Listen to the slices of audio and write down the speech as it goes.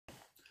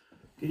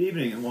Good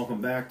evening and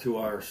welcome back to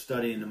our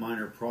study in the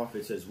Minor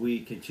Prophets as we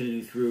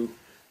continue through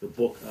the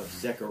book of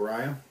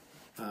Zechariah.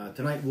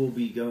 Tonight we'll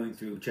be going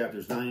through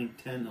chapters 9,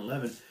 10,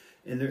 11.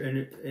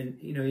 And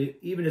you know,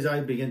 even as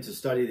I begin to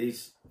study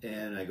these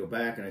and I go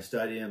back and I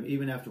study them,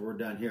 even after we're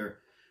done here,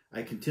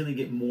 I continually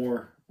get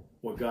more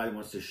what God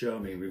wants to show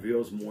me,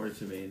 reveals more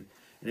to me.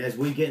 And as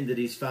we get into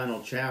these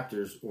final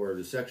chapters or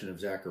the section of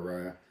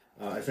Zechariah,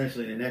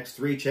 essentially the next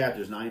three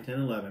chapters, 9, 10,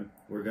 11,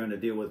 we're going to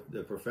deal with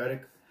the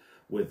prophetic,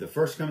 with the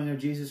first coming of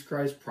Jesus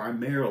Christ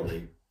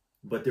primarily,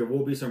 but there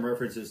will be some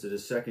references to the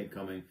second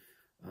coming,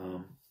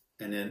 and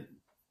then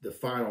the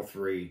final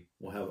three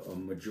will have a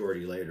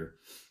majority later.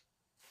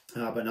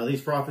 But now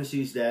these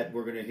prophecies that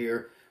we're going to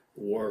hear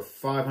were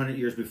 500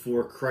 years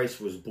before Christ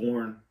was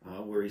born,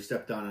 where he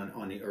stepped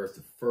on the earth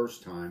the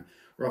first time.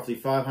 Roughly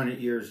 500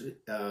 years,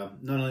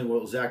 not only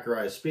will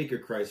Zechariah speak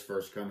of Christ's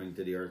first coming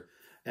to the earth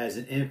as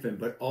an infant,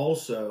 but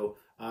also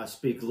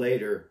speak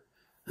later,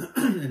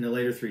 in the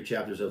later three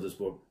chapters of this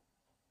book,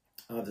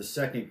 of the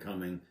second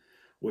coming,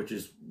 which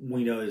is,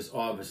 we know, is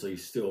obviously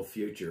still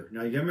future.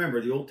 Now, you remember,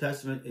 the Old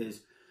Testament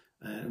is,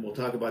 and we'll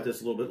talk about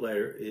this a little bit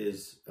later,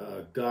 is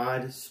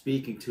God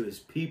speaking to his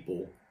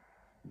people,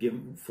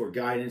 for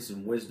guidance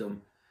and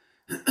wisdom,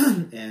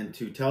 and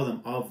to tell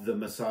them of the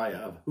Messiah,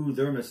 of who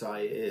their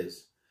Messiah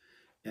is.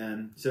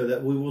 And so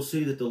that we will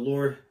see that the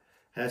Lord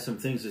has some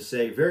things to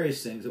say,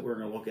 various things that we're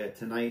going to look at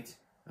tonight.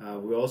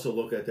 We also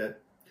look at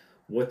that,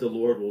 what the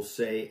Lord will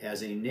say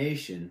as a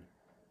nation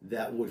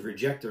that would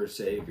reject their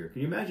Savior. Can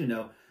you imagine,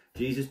 though,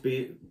 Jesus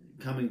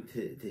coming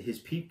to his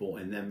people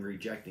and them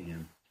rejecting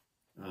him?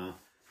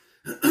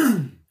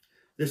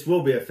 This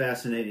will be a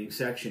fascinating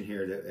section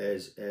here that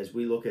as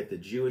we look at the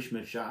Jewish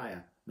Messiah,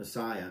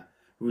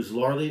 who is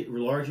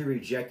largely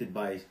rejected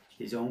by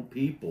his own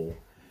people,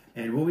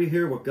 and when we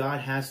hear what God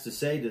has to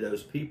say to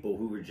those people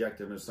who reject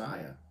the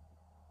Messiah,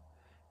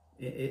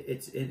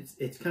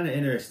 it's kind of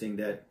interesting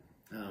that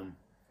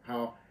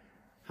how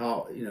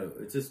you know,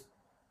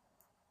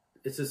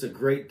 it's just a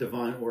great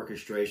divine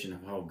orchestration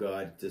of how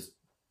God just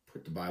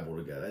put the Bible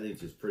together. I think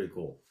it's just pretty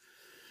cool.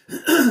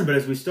 But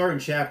as we start in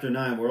chapter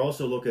 9, we'll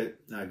also look at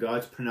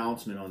God's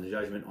pronouncement on the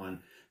judgment on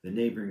the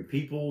neighboring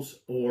peoples,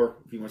 or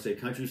if you want to say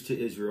countries, to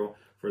Israel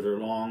for their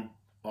long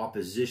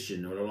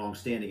opposition, or their long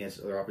stand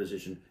against their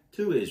opposition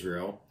to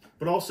Israel,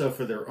 but also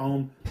for their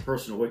own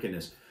personal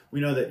wickedness.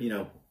 We know that, you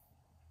know,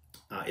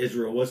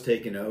 Israel was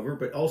taken over,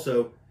 but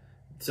also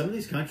some of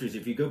these countries,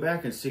 if you go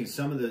back and see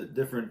some of the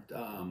different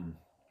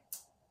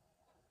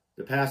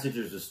the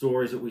passages, the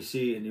stories that we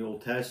see in the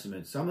Old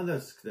Testament, some of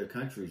the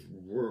countries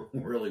were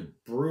really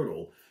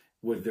brutal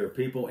with their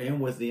people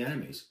and with the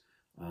enemies.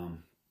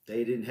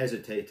 They didn't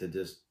hesitate to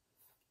just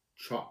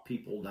chop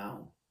people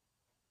down.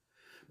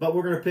 But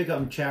we're going to pick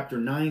up in chapter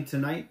 9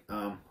 tonight.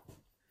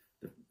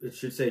 It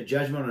should say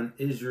judgment on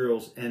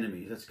Israel's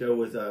enemies. Let's go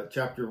with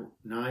chapter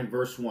 9,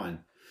 verse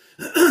 1.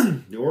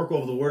 The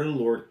oracle of the word of the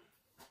Lord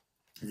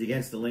is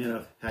against the land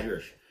of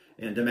Hadrash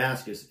and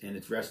Damascus and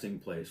its resting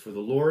place. For the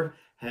Lord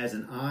has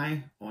an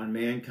eye on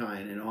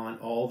mankind and on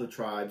all the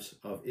tribes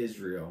of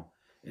Israel,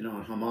 and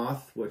on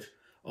Hamath, which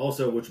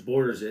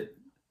borders it,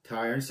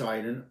 Tyre and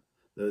Sidon,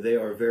 though they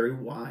are very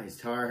wise.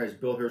 Tyre has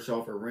built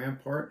herself a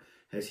rampart,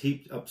 has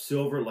heaped up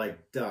silver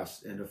like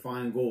dust, and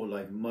fine gold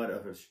like mud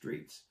of her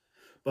streets.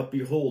 But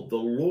behold, the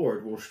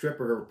Lord will strip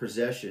her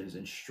possessions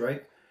and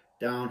strike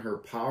down her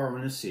power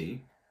on the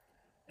sea,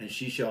 and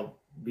she shall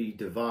be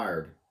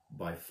devoured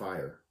by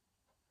fire.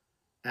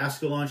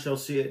 Askelon shall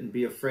see it and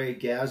be afraid.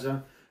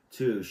 Gaza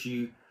too,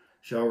 she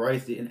shall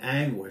writhe in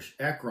anguish.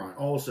 Ekron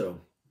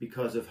also,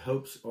 because of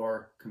hopes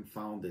are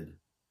confounded.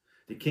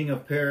 The king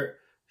of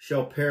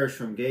shall perish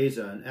from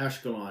Gaza, and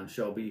Ashkelon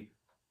shall be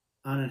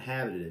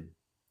uninhabited.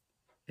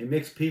 A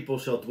mixed people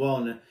shall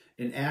dwell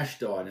in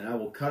Ashdod, and I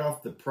will cut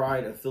off the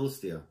pride of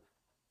Philistia.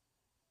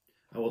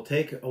 I will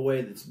take away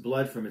its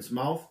blood from its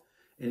mouth,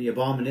 and the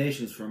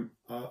abominations from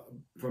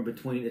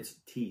between its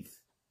teeth.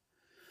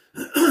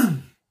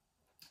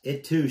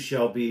 It too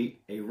shall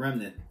be a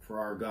remnant for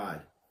our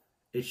God.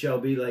 It shall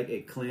be like a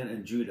clan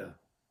in Judah,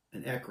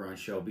 and Ekron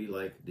shall be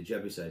like the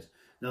Jebusites.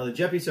 Now the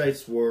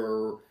Jebusites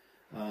were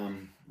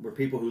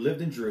people who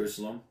lived in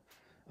Jerusalem.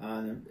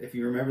 If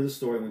you remember the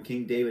story, when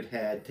King David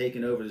had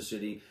taken over the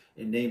city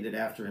and named it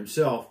after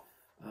himself,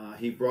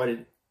 he brought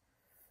it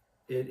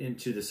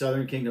into the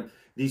southern kingdom.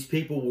 These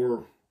people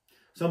were,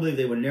 some believe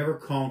they were never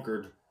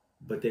conquered,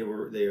 but they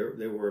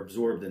were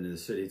absorbed into the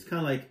city. It's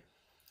kind of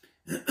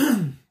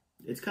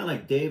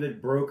like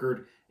David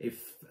brokered a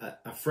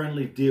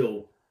friendly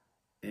deal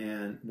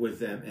with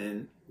them,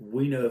 and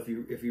we know if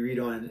you read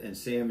on in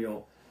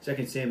 2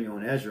 Samuel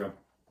and Ezra,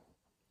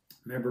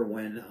 remember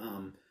when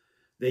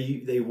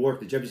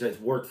the Jebusites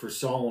worked for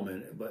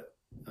Solomon, but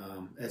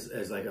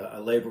as like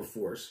a labor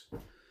force.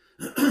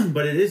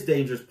 But it is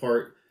dangerous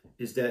part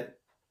is that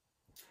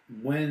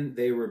when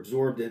they were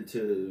absorbed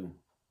into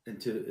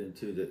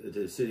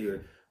the city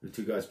or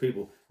to God's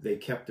people, they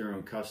kept their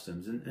own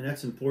customs, and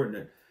that's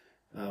important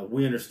that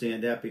we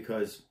understand that,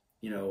 because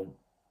you know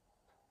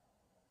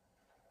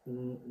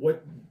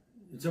what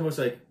it's almost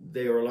like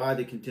they were allowed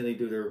to continue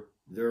to do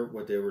their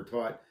what they were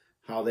taught,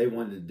 how they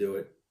wanted to do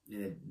it,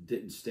 and it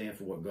didn't stand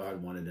for what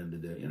God wanted them to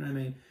do. You know what I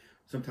mean?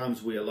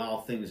 Sometimes we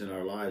allow things in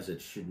our lives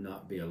that should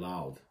not be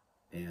allowed.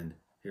 And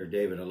here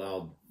David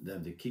allowed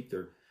them to keep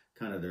their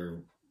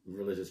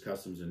religious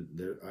customs and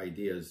their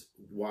ideas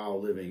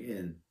while living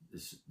in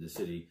the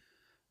city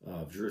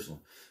of Jerusalem.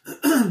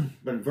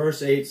 But in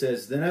verse 8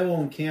 says, "Then I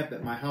will encamp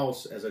at my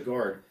house as a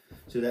guard,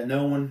 so that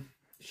no one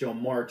shall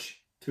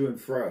march to and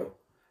fro.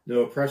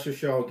 No oppressor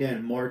shall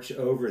again march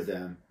over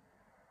them.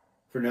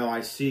 For now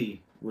I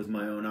see with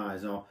my own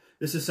eyes." Now,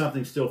 this is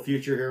something still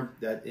future here,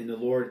 that in the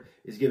Lord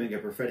is giving a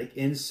prophetic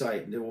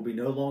insight. There will be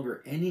no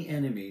longer any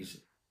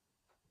enemies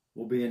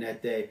will be in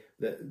that day.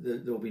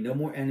 There will be no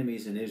more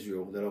enemies in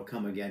Israel that will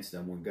come against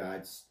them when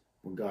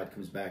God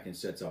comes back and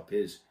sets up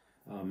his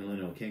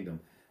millennial kingdom.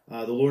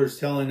 The Lord is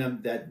telling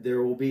them that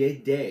there will be a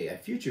day, a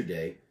future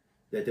day,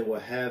 that they will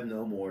have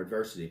no more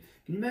adversity.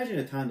 Can you imagine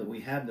a time that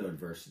we have no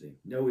adversity,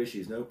 no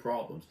issues, no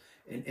problems,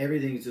 and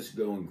everything is just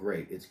going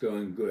great? It's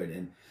going good.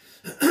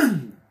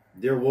 And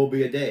there will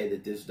be a day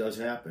that this does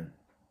happen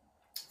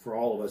for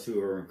all of us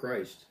who are in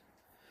Christ.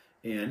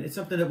 And it's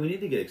something that we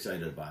need to get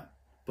excited about.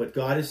 But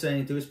God is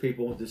saying to his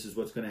people, this is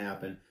what's going to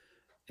happen.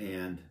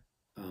 And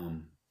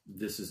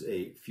this is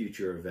a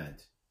future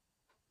event.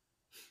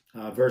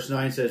 Verse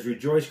 9 says,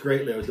 "Rejoice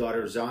greatly, O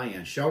daughter of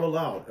Zion. Shout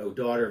aloud, O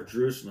daughter of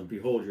Jerusalem.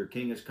 Behold, your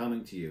king is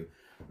coming to you.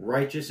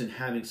 Righteous and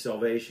having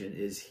salvation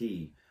is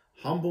he.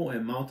 Humble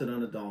and mounted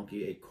on a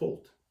donkey, a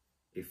colt,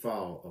 a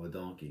foal of a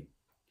donkey."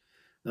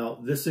 Now,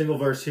 this single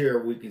verse here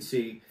we can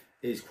see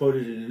is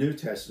quoted in the New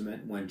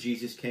Testament when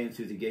Jesus came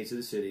through the gates of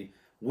the city.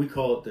 We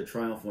call it the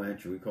triumphal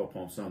entry. We call it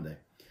Palm Sunday.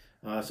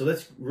 So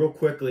let's real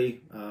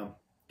quickly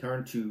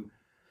turn to,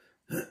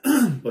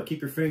 but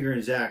keep your finger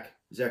in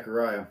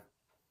Zechariah.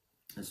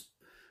 Let's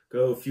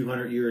go a few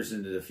hundred years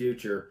into the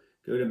future.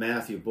 Go to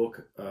Matthew,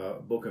 book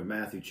of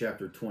Matthew,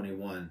 chapter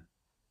 21,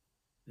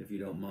 if you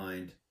don't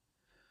mind.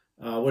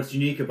 What's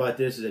unique about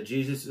this is that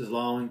Jesus is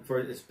allowing for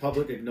its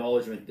public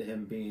acknowledgement to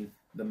him being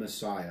the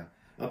Messiah.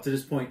 Up to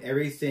this point,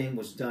 everything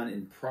was done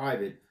in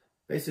private,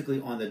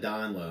 basically on the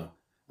down low.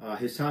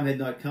 His time had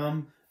not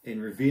come in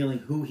revealing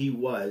who he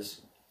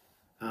was.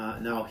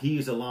 Now he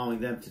is allowing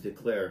them to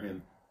declare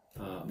him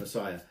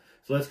Messiah.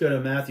 So let's go to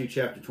Matthew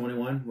chapter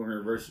 21.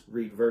 We're going to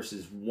read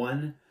verses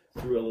 1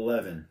 through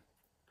 11.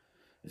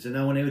 It said,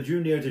 "Now when they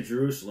drew near to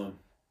Jerusalem,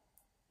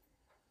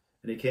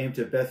 and he came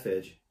to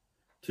Bethphage,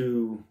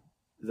 to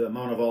the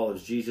Mount of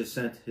Olives, Jesus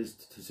sent his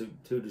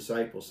two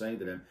disciples, saying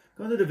to them,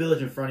 'Go into the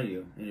village in front of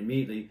you, and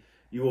immediately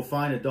you will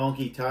find a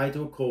donkey tied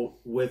to a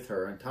colt with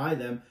her. Untie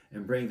them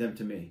and bring them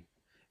to me.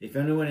 If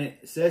anyone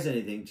says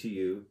anything to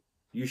you,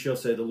 you shall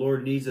say, the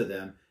Lord needs of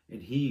them,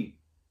 and he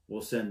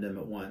will send them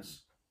at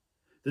once.'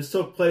 This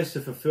took place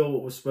to fulfill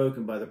what was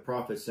spoken by the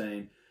prophet,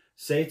 saying,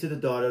 'Say to the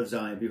daughter of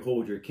Zion,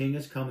 behold, your king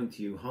is coming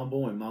to you,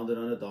 humble and mounted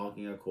on a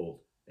donkey and a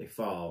colt, a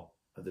foal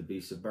of the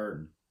beasts of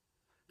burden.'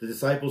 The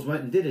disciples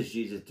went and did as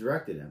Jesus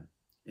directed them.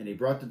 And he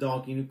brought the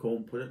donkey and the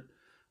colt and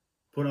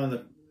put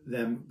on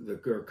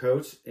their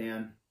coats,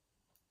 and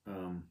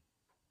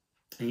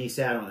he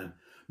sat on them.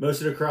 Most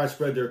of the crowd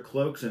spread their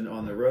cloaks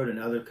on the road, and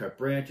others cut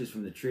branches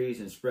from the trees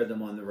and spread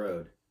them on the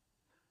road.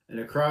 And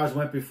the crowds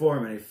went before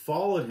him, and they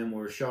followed him, and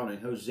were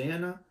shouting,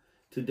 'Hosanna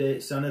to the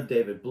Son of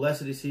David.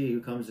 Blessed is he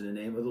who comes in the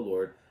name of the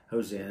Lord.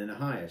 Hosanna in the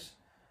highest.'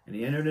 And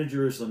he entered into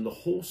Jerusalem. The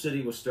whole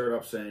city was stirred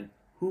up, saying,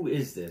 'Who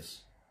is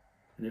this?'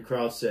 And the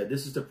crowd said,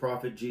 'This is the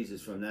prophet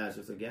Jesus from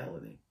Nazareth of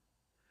Galilee.'"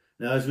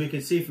 Now, as we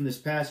can see from this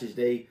passage,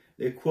 they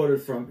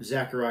quoted from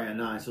Zechariah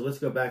 9. So let's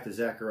go back to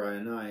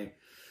Zechariah 9.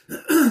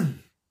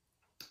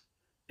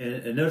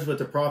 And notice what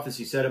the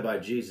prophecy said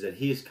about Jesus, that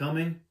he is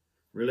coming.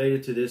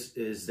 Related to this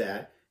is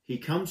that he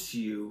comes to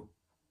you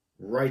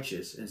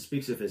righteous, and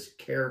speaks of his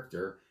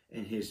character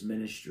and his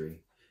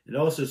ministry. It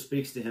also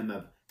speaks to him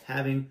of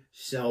having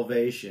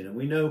salvation. And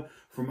we know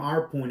from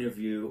our point of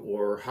view,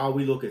 or how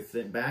we look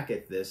at back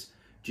at this,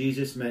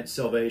 Jesus meant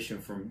salvation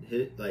from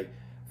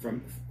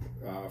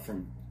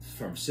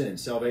sin,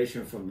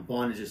 salvation from the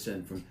bondage of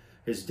sin, from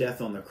his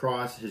death on the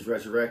cross, his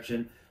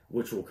resurrection,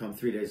 which will come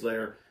 3 days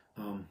later.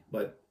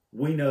 But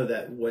we know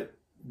that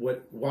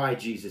why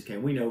Jesus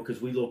came. We know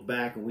because we look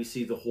back and we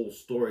see the whole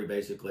story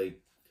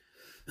basically,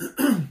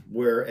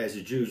 whereas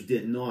the Jews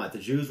did not. The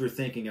Jews were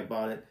thinking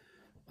about it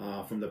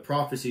from the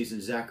prophecies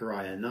in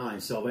Zechariah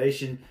 9.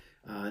 Salvation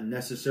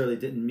necessarily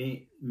didn't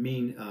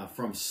mean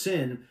from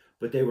sin,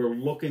 but they were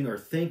looking or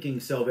thinking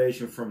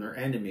salvation from their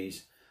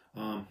enemies.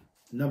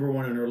 Number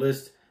one on their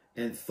list,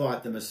 and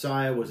thought the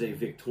Messiah was a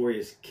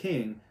victorious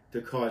king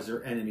to cause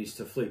their enemies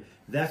to flee.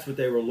 That's what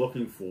they were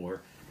looking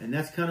for. And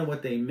that's kind of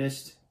what they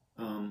missed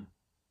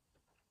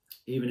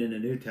even in the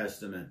New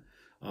Testament.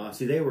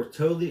 See, they were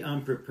totally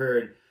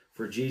unprepared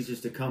for Jesus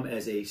to come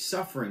as a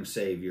suffering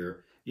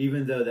Savior,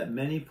 even though that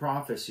many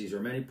prophecies or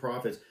many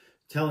prophets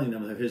telling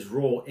them of his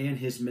role and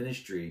his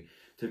ministry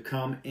to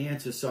come and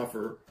to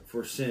suffer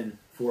for sin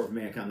for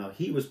mankind. Now,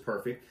 he was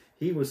perfect.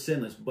 He was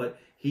sinless, but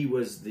he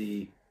was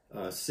the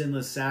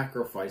sinless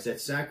sacrifice,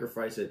 that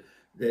sacrifice that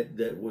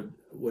that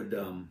would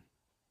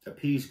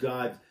appease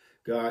God,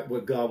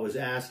 what God was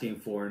asking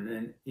for,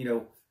 and you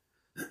know,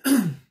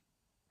 and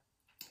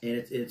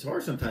it's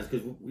hard sometimes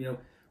because you know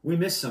we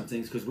miss some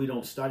things because we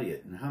don't study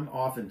it, and how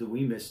often do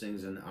we miss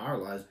things in our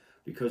lives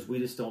because we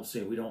just don't see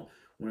it.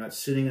 We're not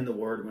sitting in the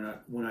Word.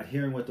 We're not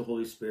hearing what the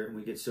Holy Spirit, and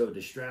we get so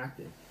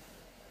distracted.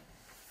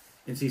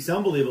 And see,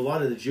 some believe a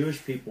lot of the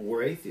Jewish people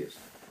were atheists,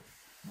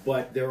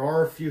 but there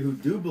are a few who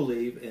do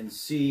believe and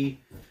see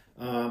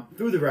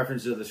through the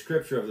reference of the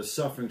Scripture of the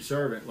suffering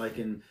servant, like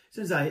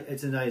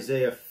it's in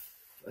Isaiah,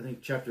 I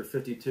think chapter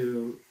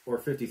 52 or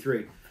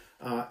 53,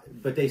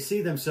 but they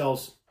see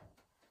themselves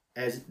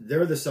as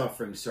they're the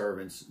suffering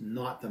servants,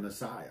 not the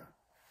Messiah.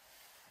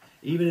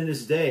 Even in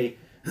this day,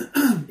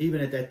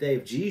 even at that day,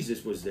 if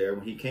Jesus was there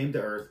when he came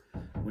to earth,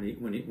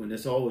 when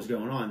this all was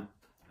going on,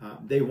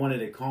 they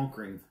wanted a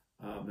conquering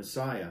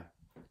Messiah.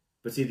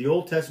 But see, the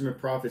Old Testament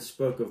prophets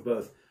spoke of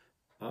both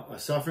a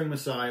suffering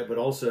Messiah, but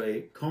also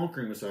a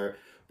conquering Messiah.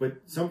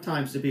 But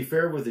sometimes, to be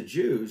fair with the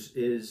Jews,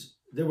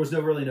 there was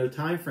really no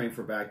time frame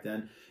for back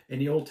then. In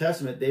the Old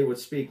Testament, they would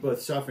speak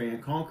both suffering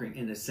and conquering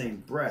in the same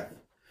breath.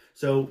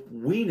 So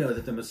we know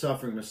that the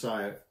suffering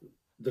Messiah,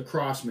 the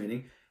cross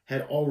meaning,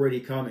 had already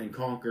come, and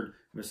conquered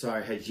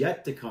Messiah had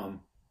yet to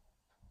come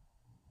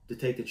to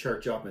take the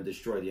church up and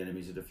destroy the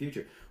enemies of the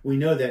future. We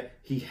know that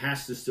he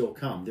has to still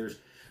come.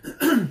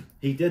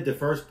 He did the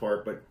first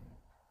part, but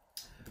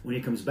when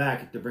he comes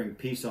back to bring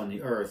peace on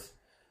the earth,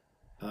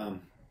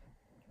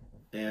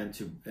 and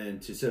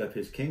to set up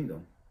his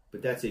kingdom,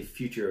 but that's a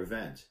future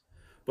event.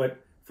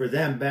 But for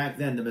them back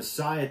then, the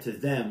Messiah to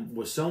them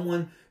was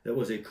someone that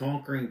was a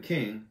conquering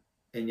king,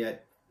 and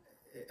yet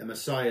a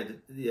Messiah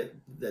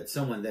that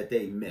someone that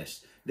they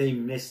missed. They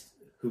missed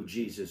who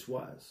Jesus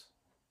was.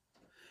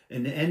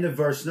 And the end of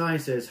verse 9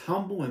 says,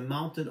 humble and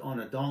mounted on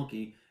a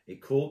donkey, a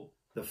colt,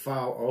 the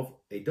foal of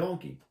a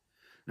donkey.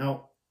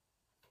 Now,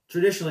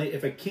 traditionally,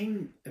 if a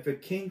king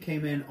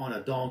came in on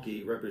a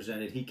donkey,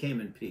 represented he came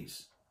in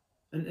peace.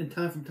 And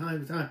from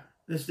time to time,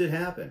 this did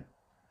happen.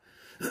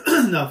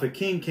 Now, if a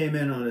king came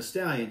in on a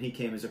stallion, he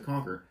came as a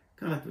conqueror,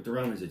 kind of like what the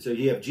Romans did. So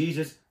you have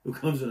Jesus, who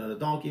comes in on a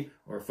donkey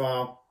or a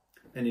foal,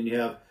 and then you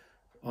have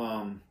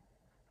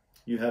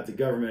the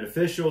government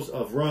officials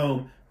of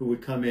Rome who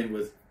would come in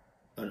with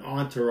an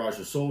entourage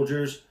of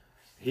soldiers.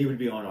 He would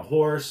be on a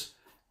horse,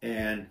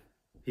 and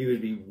he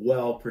would be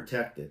well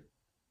protected.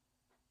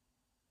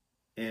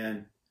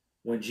 And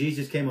when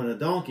Jesus came on a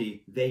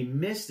donkey, they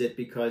missed it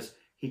because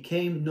he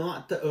came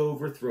not to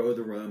overthrow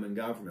the Roman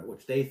government,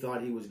 which they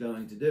thought he was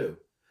going to do.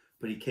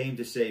 But he came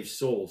to save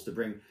souls, to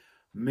bring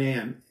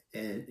man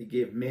and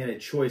give man a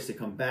choice to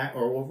come back.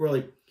 Or well,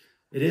 really,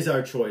 it is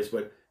our choice,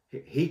 but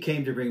he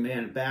came to bring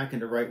man back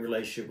into right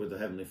relationship with the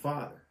Heavenly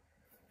Father.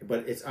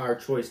 But it's our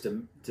choice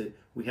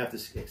we have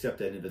to accept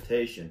that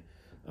invitation.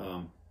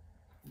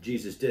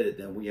 Jesus did it,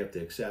 then we have to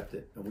accept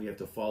it, and we have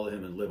to follow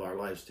him and live our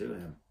lives to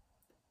him.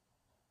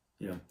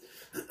 You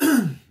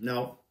know,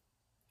 now,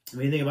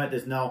 when you think about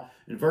this, now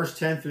in verse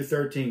 10 through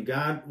 13,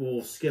 God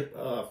will skip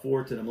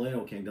forward to the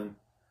millennial kingdom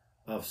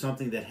of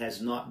something that has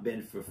not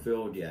been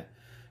fulfilled yet.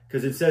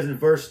 Because it says in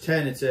verse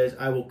 10, it says,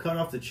 I will cut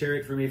off the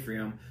chariot from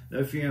Ephraim. Now,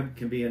 Ephraim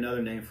can be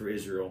another name for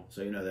Israel,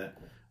 so you know that.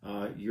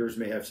 Yours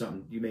may have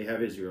something, you may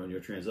have Israel in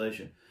your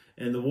translation.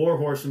 And the war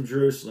horse from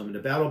Jerusalem, and the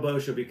battle bow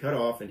shall be cut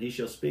off, and he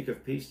shall speak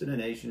of peace to the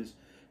nations.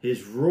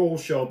 His rule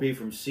shall be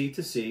from sea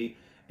to sea,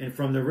 and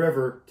from the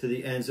river to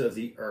the ends of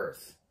the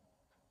earth.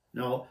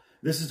 Now,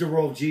 this is the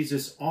role of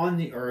Jesus on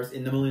the earth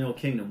in the millennial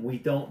kingdom. We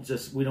don't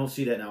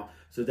see that now.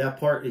 So that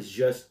part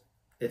is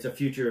it's a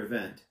future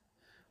event.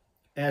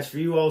 As for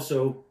you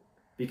also,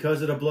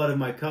 because of the blood of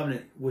my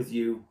covenant with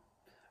you,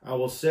 I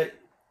will set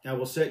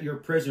your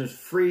prisoners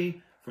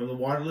free from the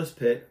waterless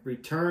pit.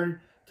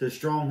 Return to the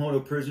stronghold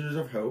of prisoners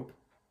of hope.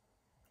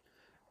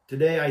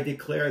 Today I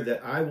declare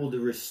that I will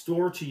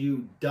restore to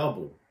you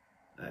double.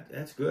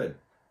 That's good.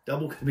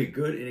 Double can be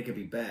good and it can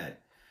be bad.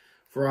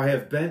 For I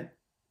have bent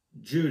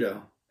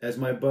Judah as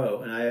my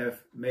bow, and I have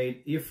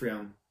made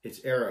Ephraim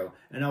its arrow.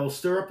 And I will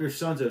stir up your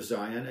sons of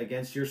Zion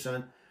against your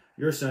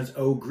sons,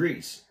 O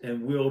Greece,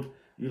 and wield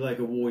you like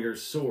a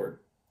warrior's sword.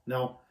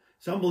 Now,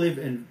 some believe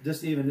in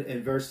this, even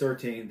in verse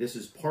 13, this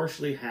has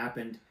partially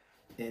happened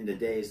in the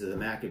days of the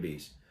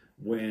Maccabees,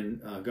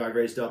 when God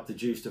raised up the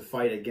Jews to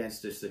fight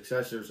against the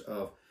successors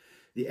of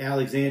the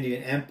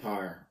Alexandrian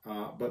Empire.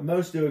 But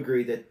most do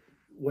agree that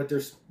what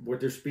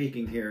they're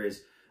speaking here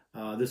is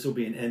this will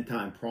be an end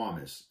time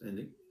promise.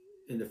 And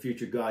in the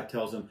future, God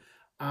tells them,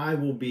 I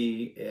will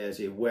be as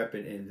a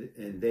weapon,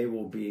 and they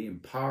will be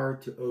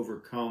empowered to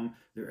overcome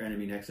their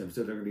enemy next to them.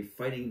 So they're going to be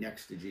fighting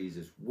next to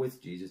Jesus,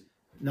 with Jesus,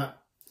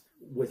 not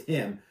with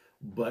him,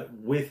 but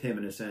with him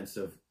in a sense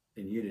of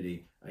in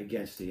unity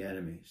against the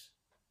enemies.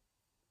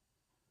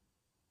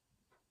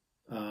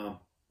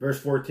 Verse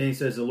 14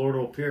 says, the Lord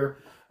will appear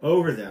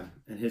over them,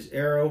 and his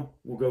arrow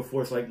will go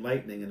forth like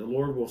lightning, and the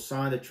Lord will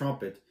sound a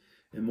trumpet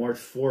and march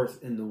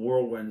forth in the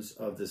whirlwinds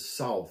of the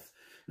south.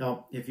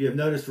 Now, if you have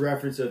noticed the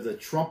reference of the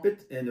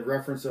trumpet and the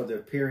reference of the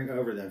appearing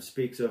over them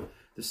speaks of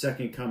the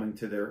second coming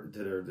to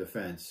their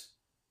defense.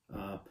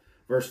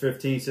 Verse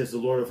 15 says, the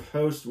Lord of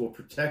hosts will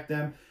protect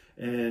them,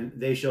 and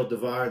they shall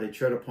devour. They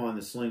tread upon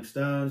the sling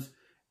stones,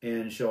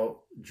 and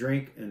shall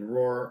drink and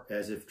roar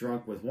as if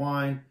drunk with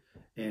wine,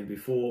 and be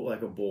full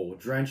like a bull,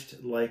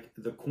 drenched like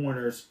the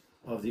corners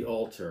of the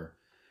altar.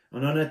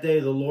 And on that day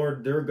the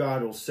Lord their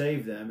God will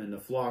save them and the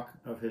flock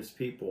of his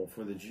people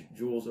for the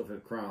jewels of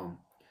his crown.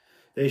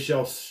 They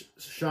shall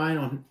shine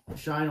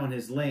on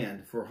his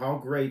land, for how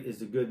great is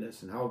the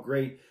goodness, and how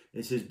great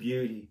is his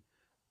beauty.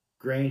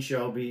 Grain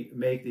shall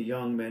make the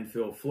young men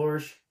feel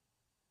flourish,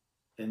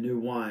 and new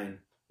wine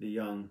the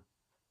young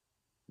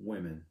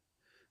women.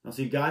 Now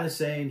see, God is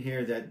saying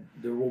here that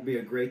there will be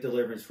a great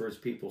deliverance for his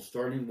people,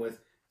 starting with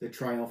the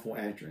triumphal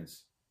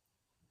entrance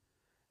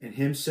and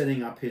him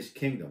setting up his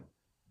kingdom.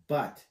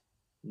 But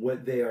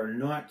what they are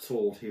not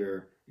told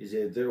here is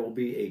that there will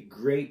be a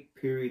great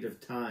period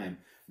of time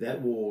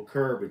that will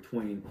occur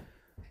between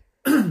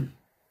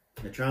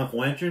the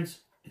triumphal entrance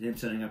and him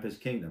setting up his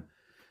kingdom.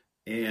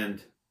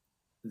 And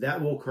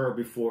that will occur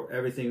before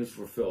everything is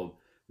fulfilled.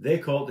 They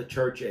call it the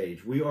church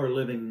age. We are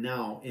living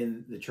now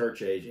in the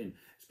church age, and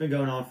it's been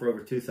going on for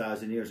over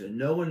 2,000 years, and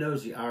no one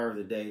knows the hour of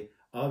the day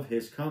of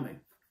his coming.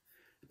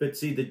 But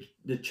see,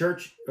 the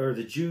church, or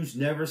the Jews,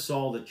 never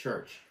saw the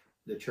church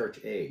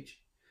age.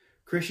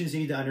 Christians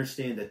need to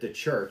understand that the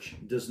church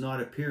does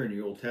not appear in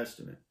the Old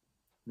Testament.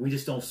 We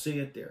just don't see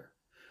it there.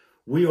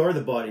 We are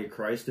the body of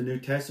Christ. The New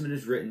Testament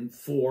is written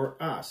for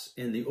us,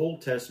 and the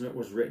Old Testament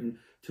was written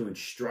to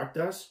instruct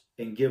us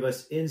and give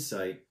us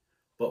insight,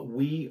 but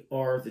we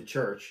are the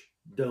church,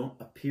 don't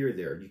appear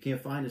there. You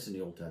can't find us in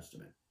the Old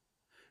Testament.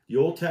 The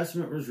Old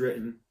Testament was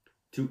written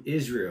to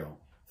Israel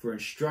for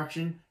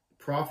instruction,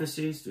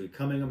 prophecies, to the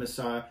coming of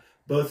Messiah,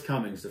 both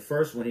comings, the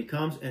first when he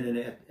comes and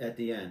then at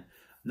the end.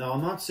 Now,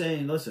 I'm not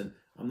saying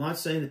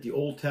that the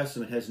Old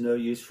Testament has no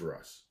use for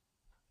us,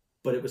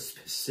 but it was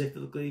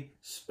specifically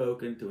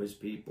spoken to his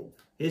people,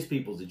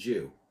 the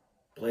Jew,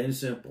 plain and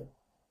simple.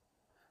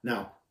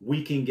 Now,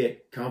 we can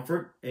get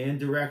comfort and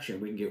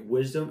direction, we can get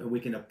wisdom, and we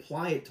can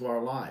apply it to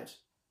our lives,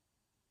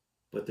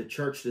 but the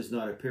church does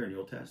not appear in the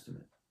Old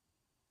Testament.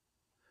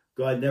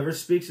 God never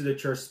speaks to the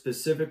church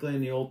specifically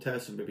in the Old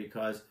Testament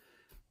because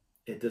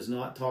it does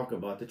not talk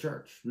about the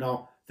church.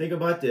 Now, think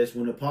about this.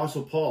 When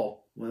Apostle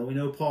Paul, well, we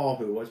know Paul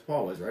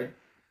was, right?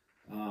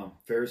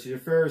 Pharisee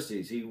of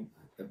Pharisees. He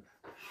a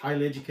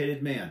highly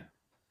educated man.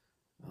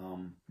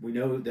 We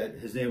know that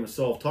his name was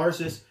Saul of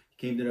Tarsus.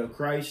 He came to know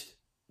Christ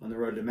on the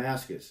road to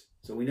Damascus.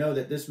 So we know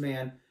that this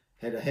man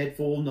had a head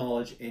full of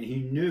knowledge, and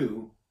he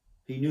knew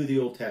the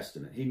Old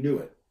Testament. He knew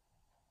it.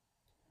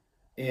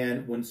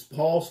 And when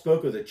Paul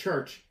spoke of the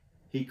church,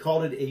 he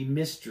called it a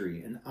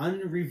mystery, an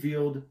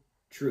unrevealed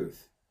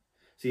truth.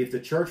 See, if the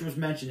church was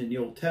mentioned in the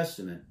Old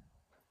Testament,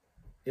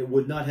 it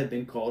would not have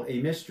been called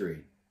a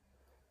mystery.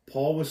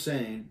 Paul was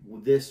saying,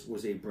 well, this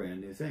was a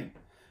brand new thing.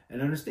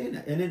 And understand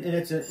that. And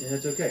it's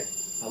okay.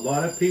 A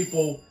lot of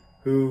people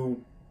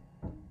who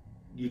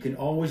you can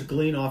always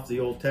glean off the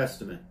Old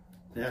Testament.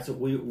 That's what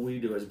we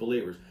do as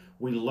believers.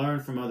 We learn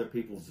from other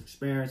people's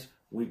experience.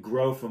 We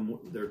grow from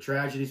their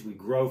tragedies. We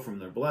grow from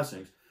their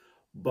blessings.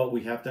 But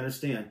we have to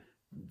understand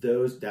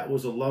that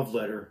was a love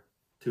letter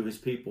to his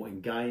people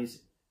in guidance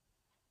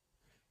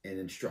and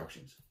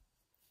instructions.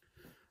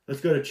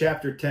 Let's go to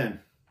chapter 10.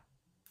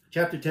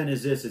 Chapter 10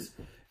 is this,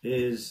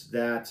 is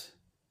that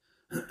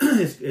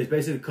is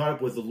basically caught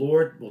up with the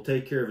Lord, will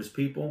take care of his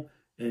people,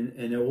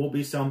 and there will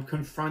be some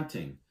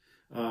confronting.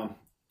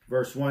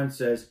 Verse 1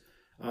 says,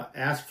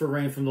 ask for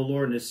rain from the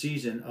Lord in the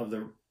season of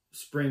the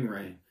spring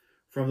rain.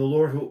 From the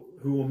Lord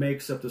who will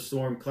make up the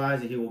storm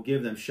clouds, and he will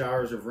give them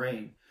showers of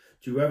rain.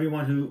 To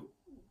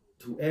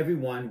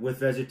everyone with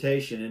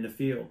vegetation in the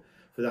field.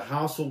 For the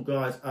household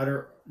gods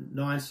utter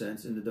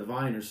nonsense, and the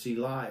diviners see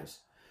lies.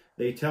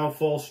 They tell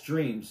false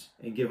dreams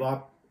and give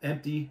up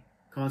empty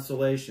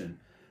consolation.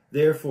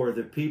 Therefore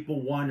the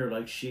people wander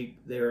like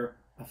sheep. They are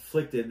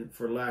afflicted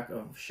for lack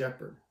of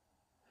shepherd.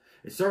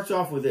 It starts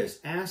off with this: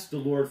 ask the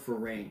Lord for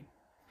rain,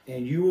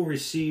 and you will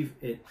receive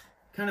it.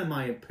 Kind of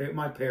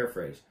my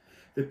paraphrase.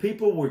 The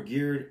people were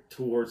geared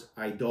towards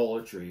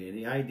idolatry and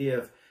the idea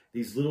of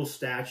these little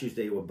statues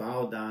they would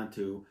bow down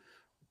to,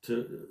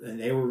 and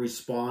they were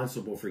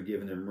responsible for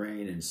giving them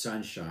rain and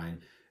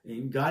sunshine.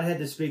 And God had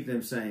to speak to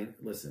them saying,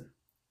 listen,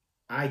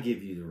 I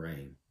give you the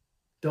rain.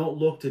 Don't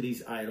look to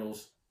these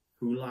idols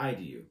who lie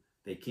to you.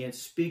 They can't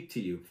speak to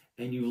you.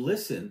 And you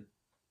listen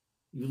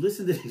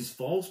to these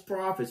false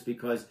prophets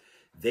because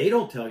they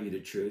don't tell you the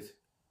truth.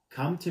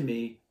 Come to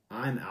me,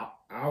 I'm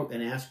out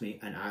and ask me,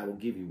 and I will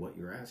give you what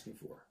you're asking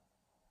for.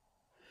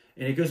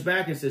 And it goes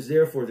back and says,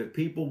 therefore the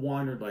people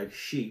wandered like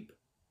sheep.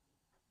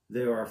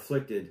 They are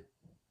afflicted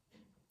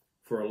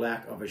for a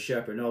lack of a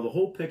shepherd. Now the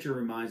whole picture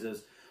reminds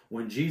us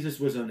when Jesus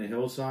was on the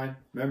hillside.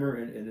 Remember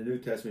in the New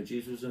Testament,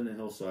 Jesus was on the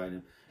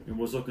hillside and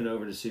was looking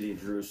over the city of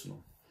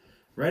Jerusalem.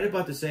 Right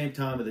about the same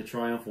time of the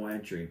triumphal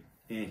entry,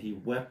 and he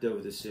wept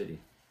over the city.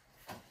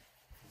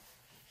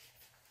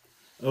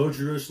 O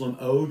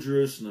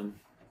Jerusalem,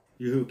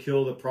 you who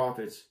kill the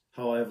prophets,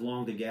 how I have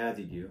longed to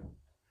gather you.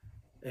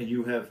 And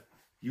you have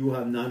you will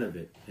have none of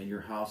it, and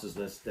your house is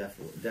less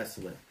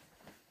desolate.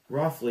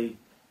 Roughly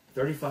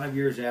 35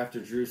 years after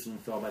Jerusalem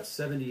fell, about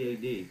 70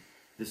 AD,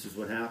 this is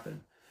what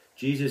happened.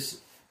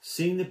 Jesus,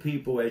 seeing the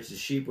people as the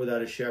sheep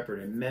without a shepherd,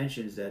 and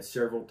mentions that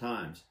several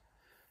times.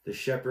 The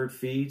shepherd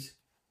feeds,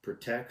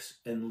 protects,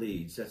 and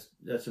leads.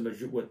 That's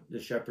what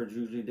the shepherds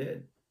usually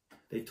did.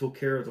 They took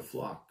care of the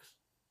flocks.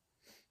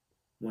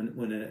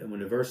 When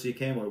adversity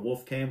came, or a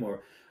wolf came,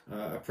 or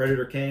a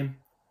predator came,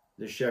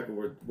 the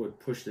shepherd would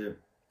push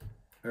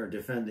or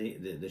defend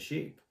the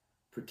sheep,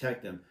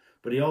 protect them.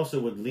 But he also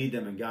would lead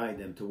them and guide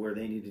them to where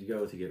they needed to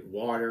go to get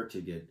water,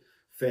 to get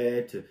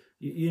fed.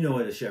 You know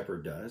what a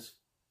shepherd does.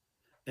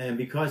 And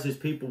because his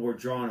people were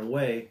drawn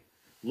away,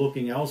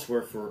 looking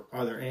elsewhere for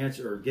other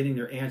answers, or getting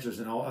their answers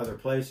in all other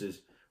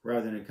places,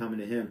 rather than coming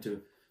to him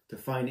to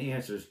find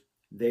answers,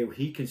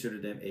 he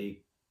considered them a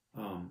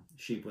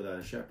sheep without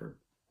a shepherd.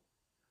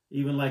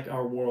 Even like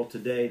our world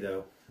today,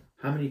 though,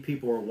 how many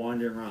people are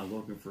wandering around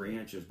looking for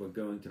answers but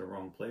going to the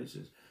wrong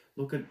places?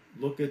 Look at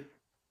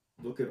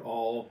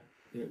all.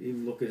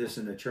 Even look at this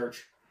in the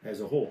church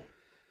as a whole.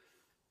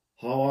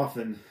 How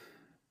often,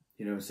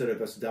 instead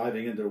of us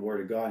diving into the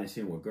Word of God and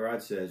seeing what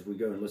God says, we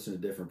go and listen to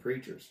different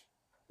preachers,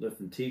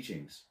 different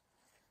teachings.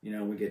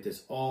 We get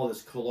all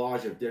this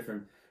collage of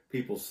different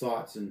people's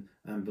thoughts and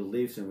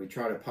beliefs, and we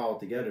try to pile it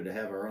together to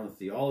have our own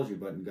theology.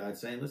 But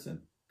God's saying,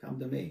 listen, come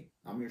to me.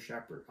 I'm your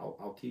shepherd.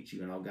 I'll teach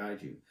you and I'll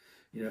guide you.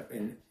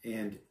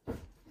 And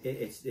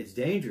it's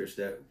dangerous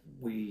that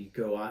we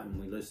go out and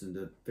we listen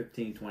to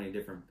 15, 20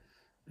 different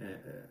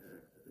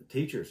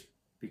teachers,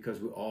 because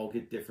we all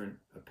get different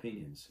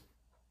opinions.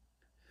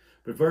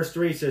 But verse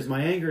 3 says,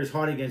 my anger is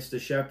hot against the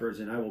shepherds,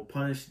 and I will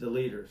punish the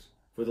leaders.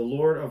 For the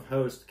Lord of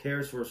hosts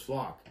cares for his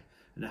flock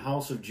and the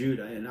house of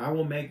Judah, and I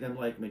will make them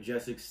like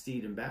majestic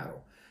steed in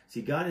battle.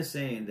 See, God is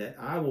saying that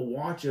I will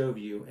watch over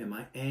you, and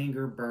my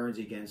anger burns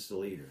against the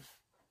leaders.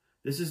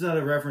 This is not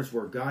a reference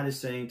where God is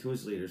saying to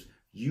his leaders,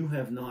 you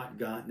have not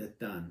gotten it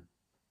done.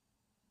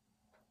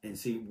 And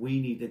see, we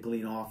need to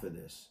glean off of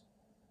this.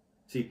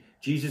 See,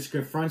 Jesus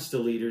confronts the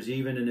leaders,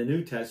 even in the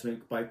New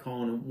Testament, by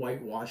calling them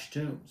whitewashed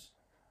tombs.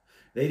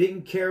 They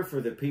didn't care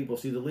for the people.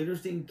 See, the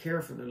leaders didn't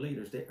care for their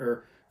leaders,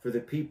 or for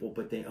the people,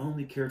 but they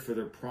only cared for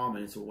their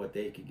prominence or what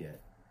they could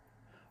get.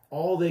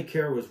 All they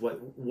cared was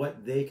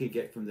what they could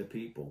get from the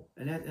people.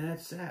 And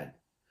that's sad.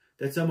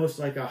 That's almost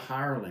like a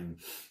hireling.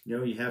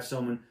 You have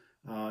someone,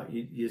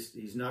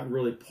 he's not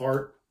really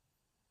part.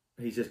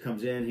 He just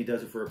comes in, he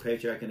does it for a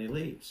paycheck, and he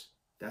leaves.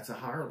 That's a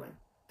hireling.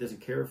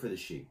 Doesn't care for the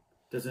sheep.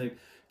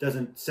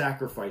 Doesn't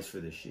sacrifice for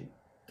the sheep.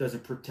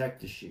 Doesn't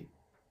protect the sheep.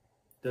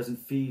 Doesn't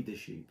feed the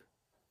sheep.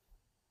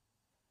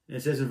 And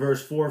it says in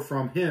verse 4,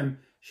 from him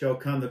shall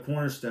come the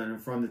cornerstone,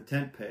 and from the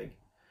tent peg.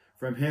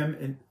 From him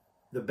and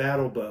the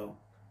battle bow.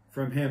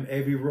 From him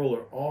every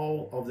ruler,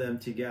 all of them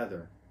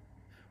together.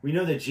 We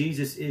know that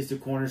Jesus is the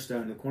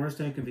cornerstone. The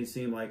cornerstone can be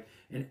seen like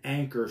an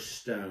anchor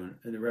stone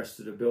in the rest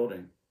of the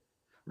building.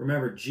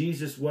 Remember,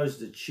 Jesus was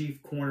the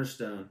chief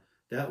cornerstone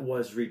that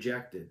was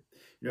rejected.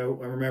 I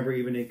remember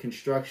even in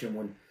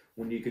construction,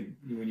 when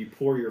you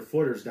pour your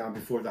footers down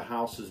before the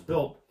house is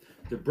built,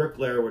 the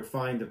bricklayer would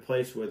find the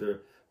place where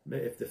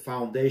if the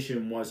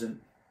foundation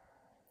wasn't,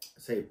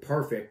 say,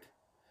 perfect,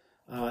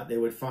 they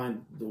would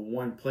find the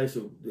one place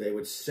they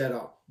would set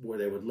up where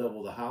they would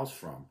level the house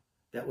from.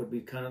 That would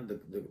be kind of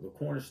the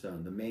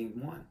cornerstone, the main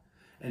one.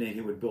 And then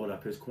he would build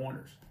up his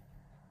corners.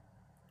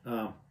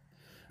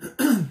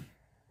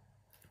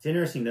 It's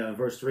interesting, though, in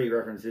verse 3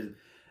 references,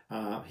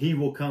 he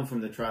will come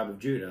from the tribe of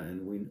Judah,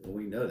 and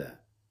we know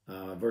that.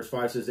 Verse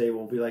 5 says, they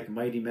will be like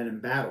mighty men in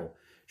battle,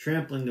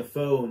 trampling the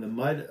foe in the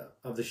mud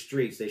of the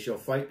streets. They shall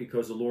fight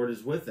because the Lord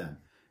is with them,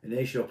 and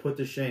they shall put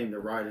to shame the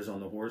riders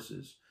on the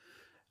horses.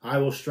 I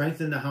will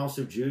strengthen the house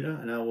of Judah,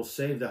 and I will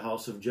save the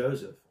house of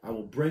Joseph. I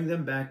will bring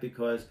them back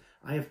because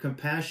I have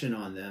compassion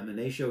on them, and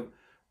they shall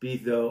be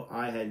though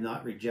I had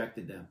not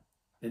rejected them.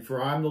 And for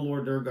I am the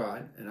Lord their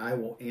God, and I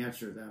will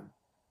answer them.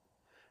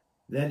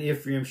 Then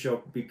Ephraim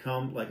shall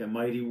become like a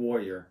mighty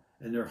warrior,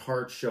 and their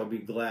hearts shall be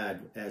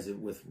glad as it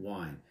with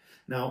wine.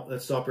 Now,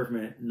 let's stop here for a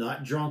minute.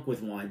 Not drunk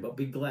with wine, but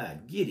be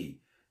glad,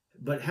 giddy.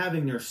 But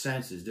having their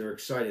senses, they're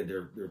excited,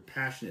 they're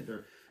passionate,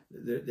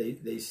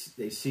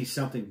 they see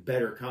something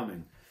better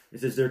coming. It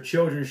says, their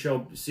children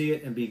shall see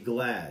it and be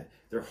glad.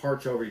 Their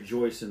heart shall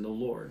rejoice in the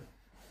Lord.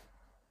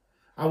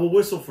 I will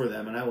whistle for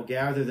them, and I will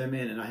gather them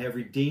in, and I have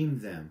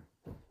redeemed them.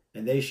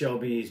 And they shall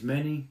be as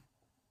many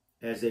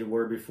as they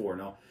were before.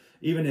 Now,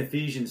 even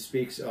Ephesians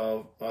speaks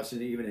of us,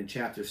 and even in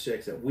chapter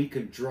 6, that we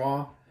could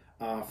draw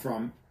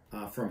from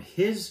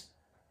his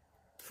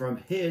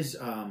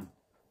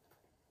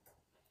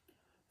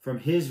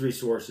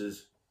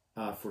resources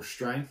for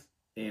strength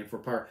and for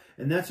power.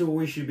 And that's what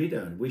we should be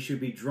doing. We should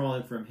be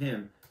drawing from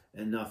him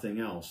and nothing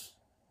else.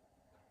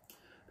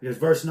 Because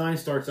verse 9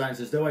 starts out and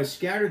says, though I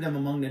scattered them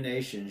among the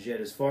nations,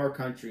 yet as far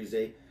countries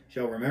they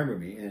shall remember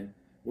me, and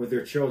with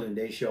their children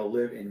they shall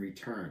live and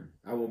return.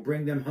 I will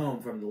bring them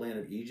home from the land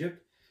of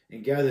Egypt,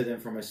 and gather them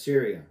from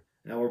Assyria.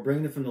 And I will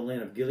bring them from the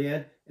land of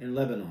Gilead and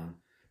Lebanon,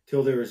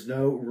 till there is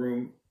no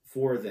room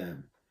for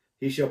them.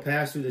 He shall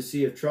pass through the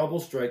sea of trouble,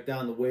 strike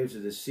down the waves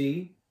of the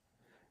sea,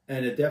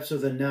 and the depths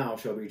of the Nile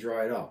shall be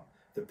dried up.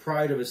 The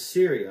pride of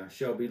Assyria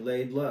shall be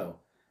laid low,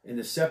 and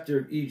the scepter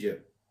of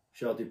Egypt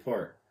shall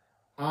depart.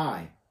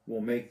 I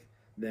will make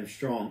them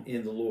strong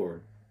in the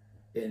Lord,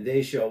 and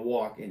they shall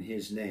walk in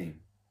his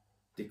name,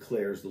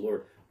 declares the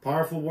Lord.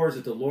 Powerful words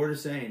that the Lord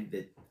is saying,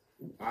 that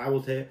I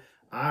will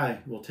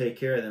take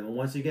care of them. And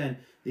once again,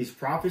 these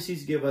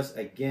prophecies give us,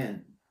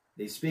 again,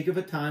 they speak of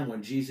a time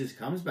when Jesus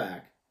comes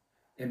back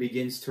and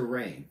begins to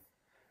reign.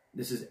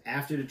 This is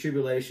after the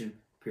tribulation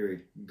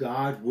period.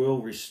 God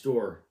will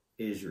restore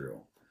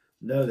Israel.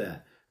 Know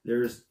that.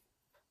 There's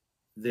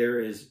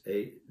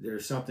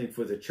something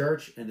for the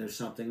church, and there's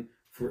something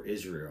for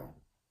Israel.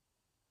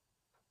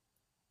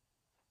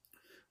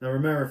 Now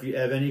remember, if you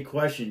have any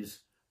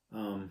questions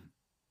on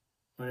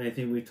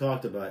anything we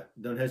talked about,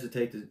 don't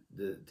hesitate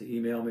to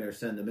email me or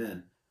send them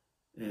in,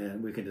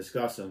 and we can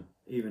discuss them.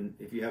 Even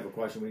if you have a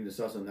question, we can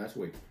discuss them next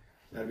week.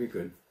 That'd be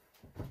good.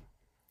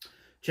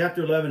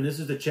 Chapter 11, this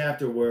is the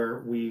chapter where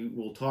we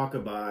will talk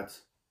about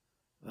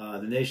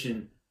the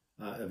nation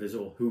of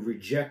Israel who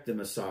reject the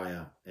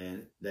Messiah,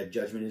 and that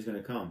judgment is going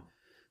to come.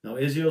 Now,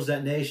 Israel's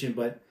that nation,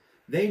 but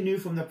they knew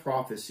from the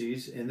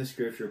prophecies in the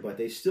scripture, but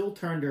they still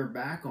turned their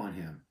back on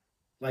him.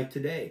 Like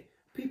today,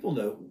 people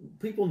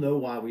know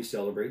why we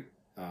celebrate.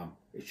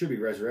 It should be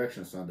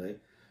Resurrection Sunday,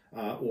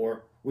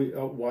 or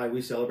why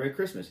we celebrate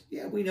Christmas.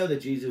 Yeah, we know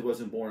that Jesus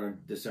wasn't born on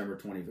December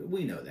 25th.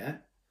 We know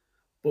that,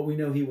 but we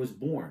know he was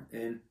born,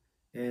 and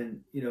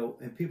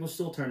people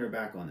still turn their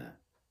back on that.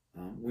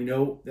 We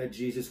know that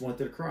Jesus went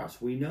to the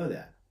cross. We know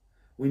that.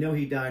 We know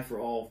he died for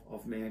all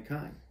of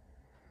mankind.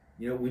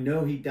 We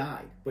know he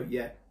died, but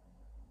yet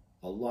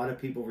a lot of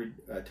people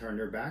turn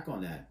their back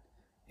on that.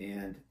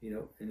 And,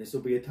 and this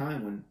will be a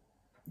time when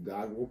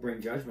God will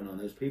bring judgment on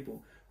those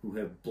people who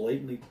have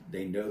blatantly,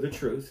 they know the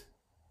truth,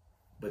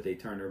 but they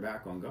turn their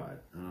back on God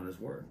and on his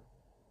word.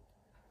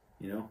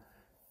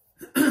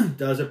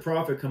 Does a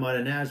prophet come out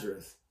of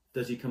Nazareth?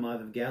 Does he come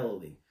out of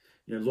Galilee?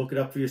 Look it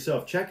up for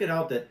yourself. Check it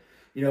out that,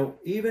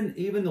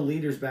 even the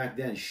leaders back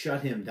then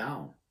shut him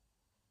down.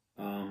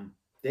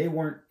 They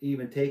weren't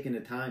even taking the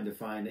time to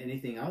find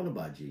anything out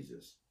about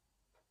Jesus.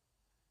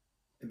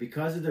 And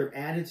because of their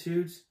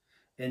attitudes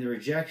and the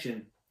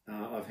rejection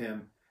of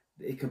him,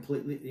 they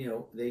completely,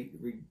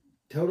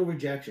 total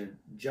rejection,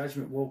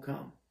 judgment will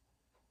come.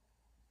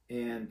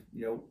 And,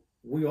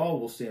 we all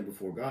will stand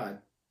before God.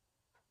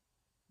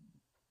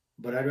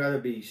 But I'd rather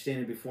be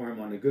standing before him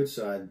on the good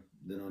side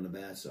than on the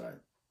bad side.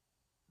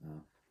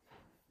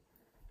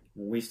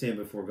 When we stand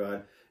before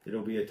God,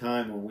 it'll be a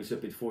time when we sit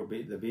before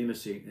the Bema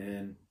seat,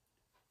 and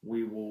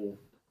we will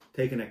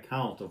take an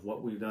account of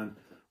what we've done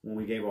when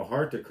we gave our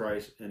heart to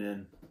Christ, and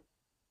then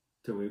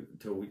till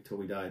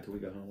we died, till we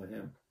got home with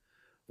him.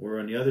 Where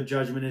on the other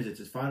judgment it's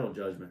his final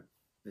judgment.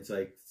 It's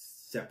like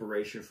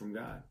separation from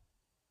God.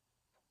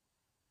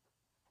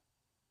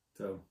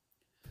 So,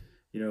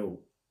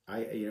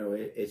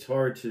 it's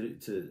hard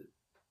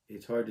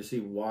to see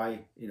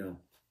why,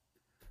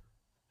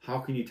 how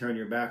can you turn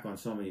your back on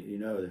somebody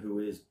who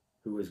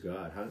is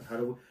God?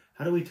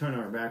 How do we turn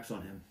our backs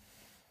on him?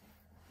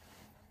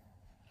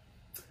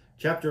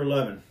 Chapter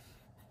 11.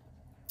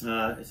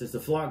 It says the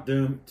flock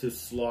doomed to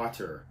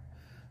slaughter.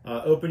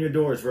 Open your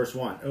doors, verse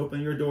 1.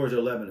 Open your doors, O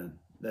Lebanon,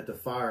 that the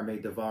fire may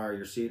devour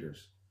your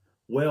cedars.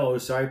 Wail, O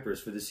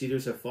Cypress, for the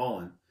cedars have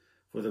fallen,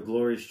 for the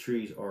glorious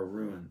trees are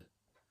ruined.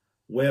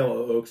 Wail,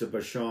 O oaks of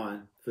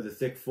Bashan, for the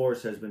thick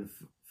forest has been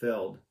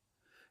felled.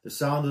 The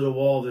sound of the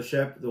wail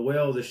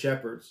of the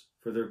shepherds,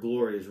 for their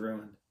glory is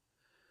ruined.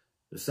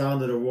 The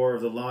sound of the roar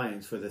of the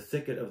lions, for the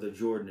thicket of the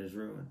Jordan is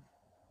ruined.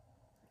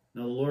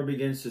 Now the Lord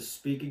begins to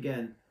speak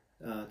again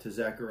to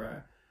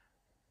Zechariah.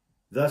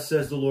 Thus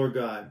says the Lord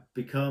God,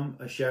 become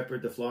a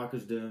shepherd, the flock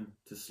is doomed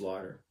to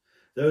slaughter.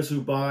 Those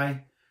who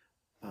buy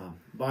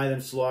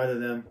them, slaughter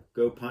them,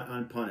 go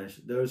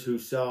unpunished. Those who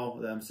sell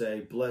them say,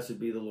 blessed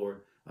be the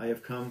Lord. I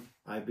have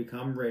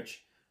become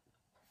rich,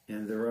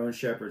 and their own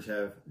shepherds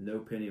have no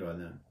pity on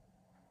them.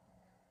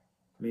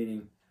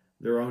 Meaning,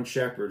 their own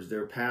shepherds,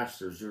 their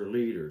pastors, their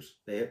leaders.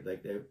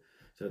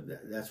 So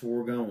that's where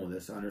we're going with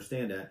this.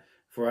 Understand that.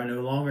 For I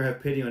no longer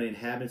have pity on the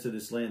inhabitants of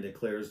this land,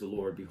 declares the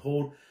Lord.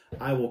 Behold,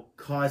 I will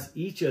cause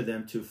each of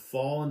them to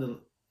fall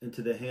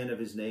into the hand of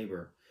his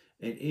neighbor,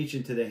 and each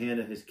into the hand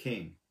of his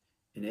king.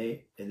 And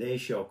they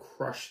shall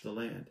crush the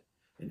land,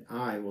 and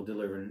I will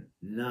deliver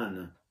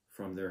none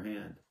from their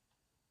hand.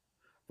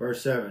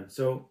 Verse 7.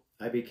 So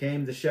I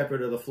became the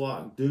shepherd of the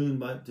flock,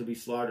 doomed to be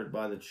slaughtered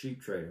by the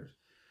sheep traders.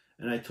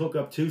 And I took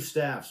up two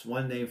staffs,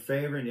 one named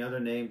Favor and the other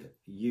named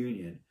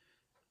Union.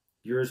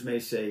 Yours may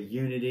say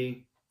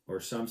unity, or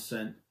some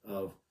sense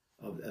of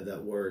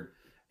that word.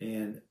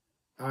 And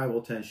I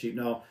will tend sheep.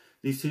 Now,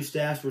 these two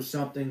staffs were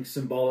something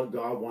symbolic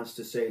God wants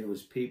to say to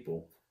his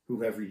people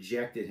who have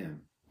rejected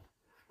him.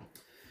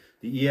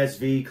 The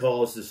ESV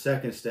calls the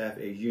second staff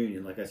a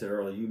union. Like I said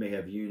earlier, you may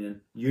have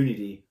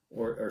unity,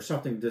 or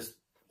something just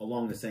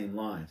along the same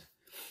lines.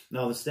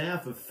 Now, the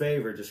staff of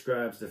favor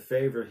describes the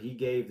favor he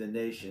gave the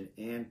nation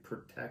and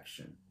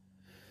protection.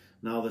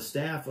 Now the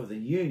staff of the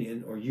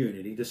union or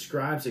unity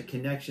describes a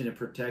connection and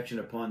protection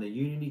upon the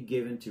unity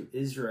given to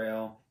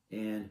Israel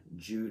and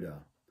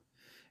Judah.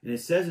 And it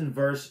says in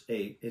verse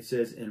 8, it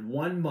says, in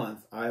 1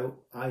 month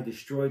I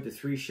destroyed the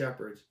 3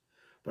 shepherds,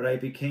 but I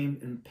became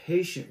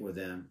impatient with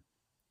them,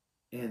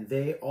 and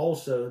they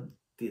also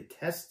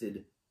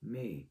detested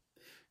me.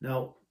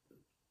 Now,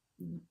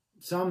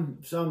 some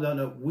don't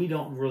know. We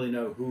don't really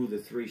know who the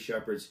 3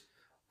 shepherds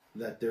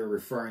that they're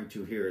referring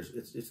to here is.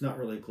 It's not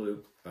really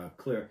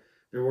clear.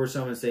 There were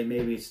some that say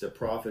maybe it's the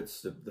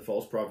prophets, the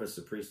false prophets,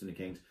 the priests and the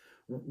kings.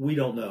 We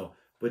don't know.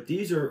 But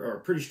these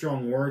are pretty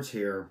strong words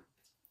here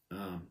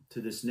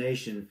to this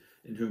nation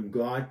in whom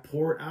God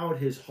poured out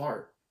his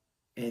heart,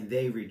 and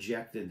they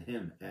rejected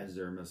him as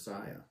their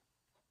Messiah.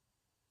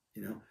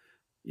 You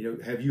know,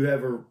 have you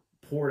ever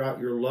poured out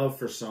your love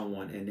for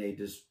someone and they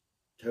just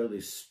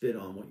totally spit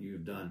on what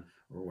you've done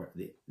or what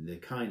the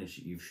kindness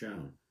that you've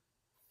shown?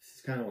 This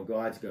is kind of what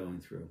God's going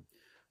through.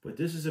 But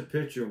this is a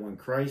picture when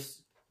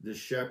Christ, the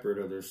shepherd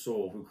of their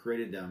soul, who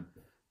created them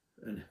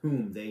and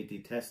whom they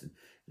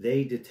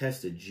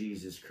detested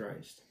Jesus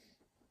Christ.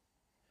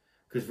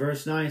 Because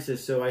verse 9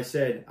 says, so I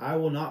said, I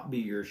will not be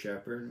your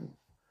shepherd.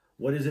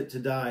 What is it to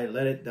die?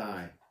 Let it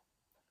die.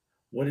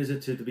 What is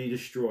it to be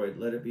destroyed?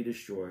 Let it be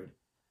destroyed.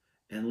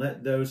 And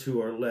let those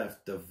who are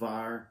left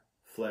devour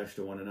flesh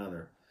to one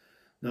another.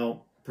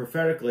 Now,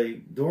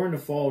 prophetically, during the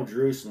fall of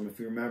Jerusalem, if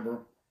you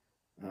remember,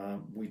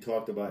 we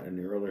talked about in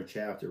the earlier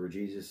chapter where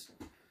Jesus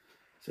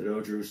said,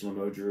 "O Jerusalem,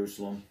 O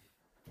Jerusalem."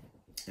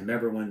 And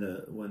remember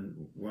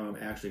when Rome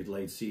actually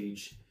laid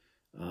siege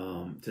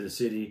to the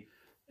city.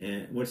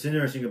 And what's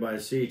interesting about a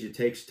siege, it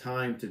takes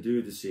time to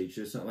do the siege.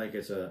 It's not like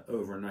it's an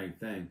overnight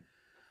thing.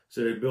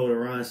 So they build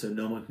around so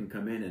no one can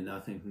come in and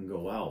nothing can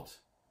go out.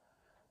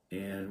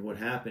 And what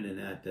happened in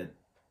that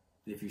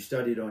if you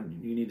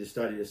you need to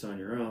study this on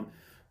your own.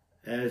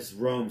 As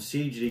Rome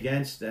sieged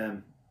against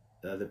them,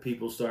 the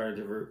people started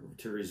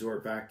to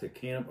resort back to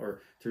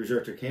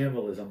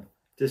cannibalism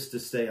just to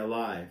stay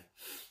alive.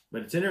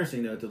 But it's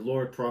interesting though, the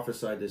Lord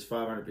prophesied this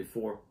 500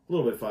 before, a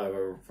little bit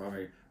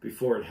 500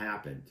 before it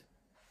happened.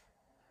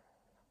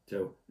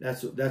 So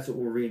that's what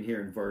we're reading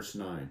here in verse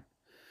 9.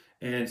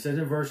 And it says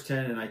in verse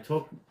 10, and I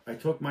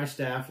took my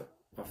staff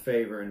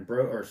favor and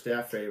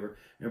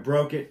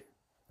broke it,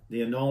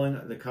 the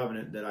annulling the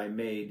covenant that I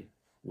made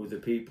with the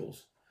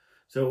peoples.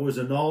 So it was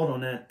annulled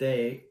on that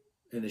day,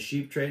 and the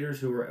sheep traders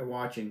who were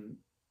watching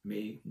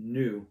me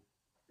knew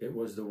it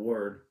was the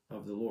word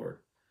of the Lord.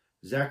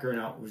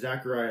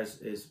 Zechariah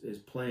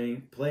is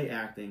play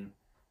acting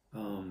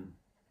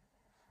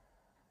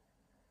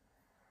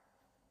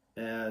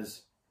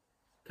as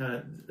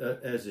kind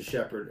of as the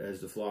shepherd, as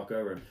the flock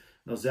over him.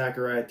 Now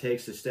Zechariah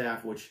takes the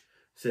staff, which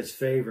says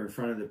favor, in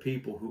front of the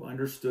people who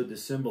understood the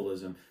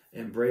symbolism,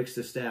 and breaks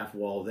the staff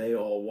while they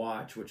all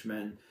watch, which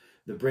meant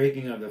the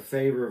breaking of the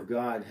favor of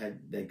God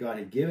that God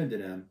had given to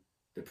them,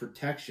 the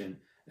protection,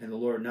 and the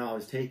Lord now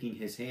is taking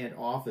his hand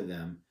off of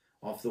them,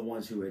 off the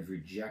ones who had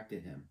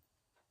rejected him.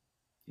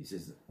 He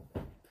says,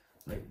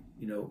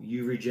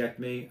 you reject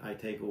me, I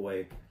take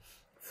away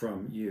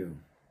from you.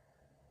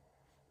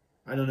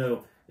 I don't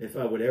know if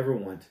I would ever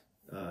want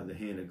the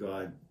hand of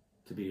God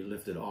to be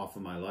lifted off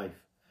of my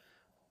life.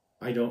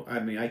 I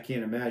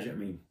can't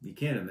imagine. You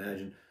can't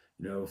imagine.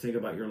 Think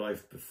about your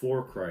life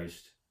before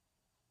Christ.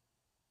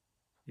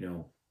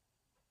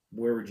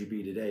 Where would you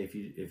be today if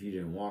you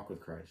didn't walk with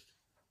Christ?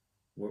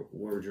 Where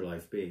would your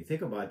life be?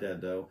 Think about that,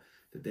 though,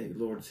 that the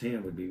Lord's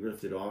hand would be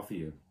lifted off of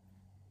you.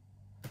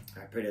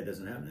 I pray that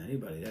doesn't happen to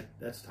anybody.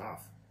 That's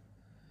tough.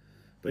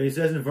 But he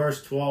says in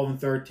verse 12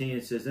 and 13,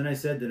 it says, then I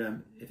said to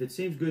them, if it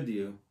seems good to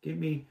you, give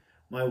me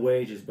my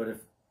wages, but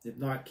if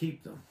not,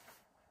 keep them.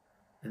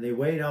 And they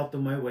weighed out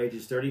my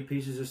wages, 30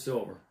 pieces of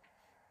silver.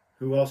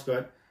 Who else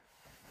got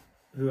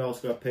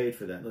paid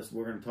for that?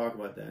 We're going to talk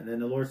about that. And then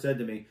the Lord said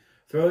to me,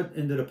 throw it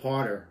into the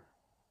potter,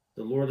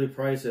 the lordly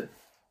price at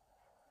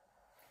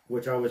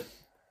which I was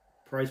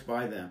priced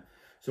by them.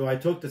 So I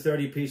took the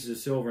 30 pieces of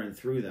silver and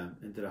threw them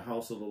into the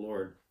house of the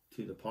Lord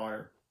to the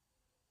potter.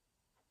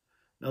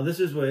 Now this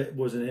is what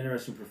was an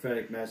interesting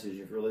prophetic message,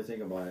 if you really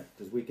think about it,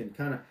 because we can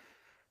kind of,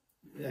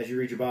 as you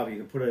read your Bible, you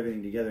can put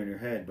everything together in your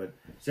head. But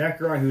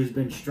Zechariah, who's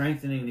been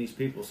strengthening these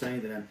people,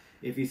 saying to them,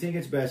 if you think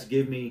it's best,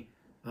 give me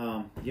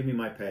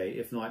my pay.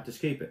 If not, just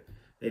keep it.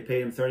 They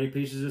paid him 30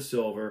 pieces of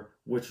silver,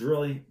 which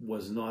really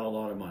was not a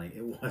lot of money.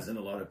 It wasn't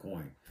a lot of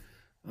coin.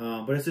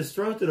 But it says,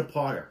 throw it to the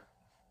potter.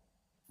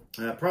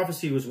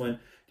 Prophecy was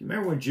do you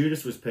remember when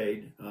Judas was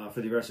paid for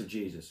the arrest of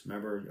Jesus?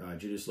 Remember,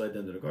 Judas led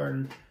them to the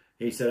garden.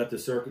 He set up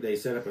they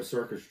set up a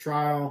circus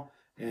trial,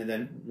 and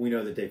then we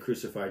know that they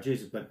crucified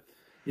Jesus. But,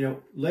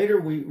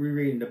 later we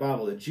read in the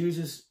Bible that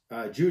Judas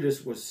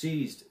was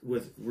seized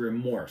with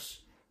remorse.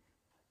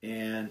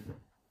 And,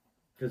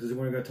 because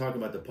we're going to talk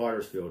about the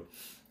potter's field.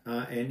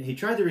 And he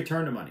tried to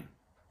return the money,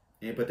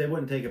 but they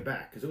wouldn't take it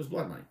back because it was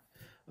blood money.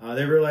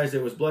 They realized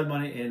it was blood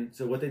money, and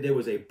so what they did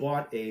was they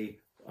bought a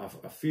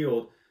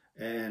field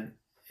and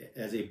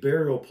as a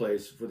burial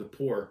place for the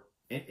poor.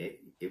 And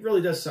it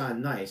really does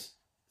sound nice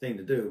thing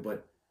to do,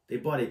 but they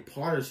bought a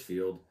potter's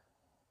field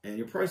And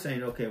you're probably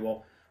saying, okay,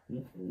 well,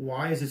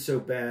 why is it so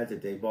bad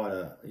that they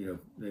bought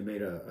they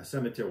made a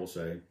cemetery, we'll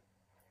say,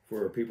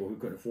 for people who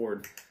couldn't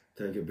afford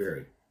to get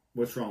buried?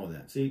 What's wrong with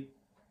that? See,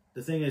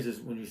 the thing is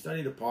when you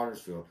study the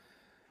potter's field,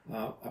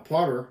 a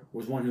potter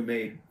was one who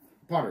made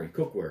pottery,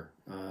 cookware,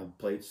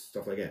 plates,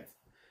 stuff like that.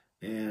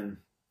 And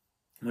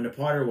when the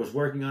potter was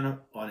working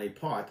on a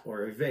pot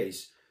or a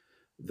vase,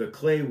 if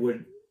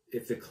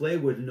the clay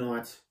would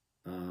not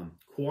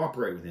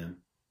cooperate with him,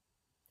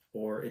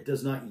 or it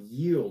does not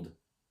yield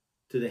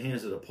to the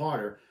hands of the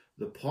potter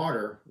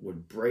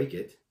would break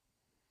it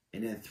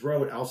and then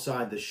throw it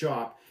outside the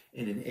shop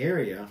in an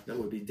area that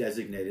would be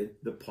designated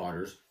the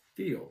potter's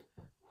field.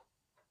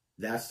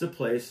 That's the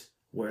place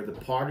where the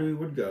pottery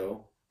would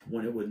go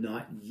when it would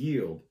not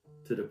yield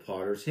to the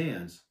potter's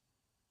hands.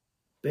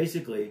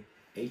 Basically,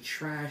 a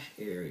trash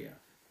area.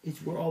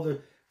 It's where all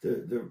the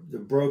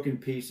broken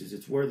pieces,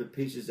 it's where the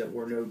pieces that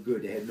were no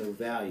good, they had no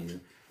value,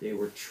 they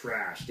were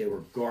trash, they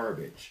were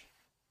garbage.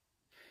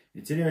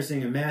 It's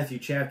interesting in Matthew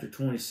chapter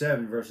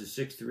 27, verses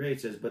 6 through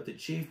 8 says, "But the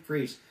chief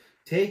priests,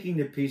 taking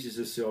the pieces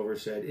of silver,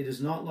 said, 'It is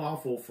not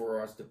lawful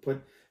for us to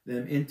put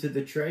them into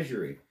the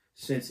treasury,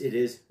 since it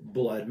is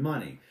blood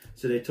money.'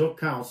 So they took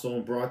counsel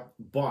and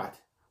bought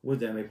with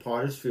them a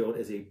potter's field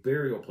as a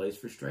burial place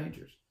for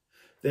strangers.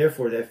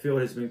 Therefore, that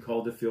field has been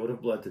called the field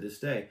of blood to this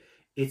day."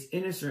 It's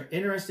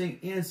interesting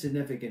and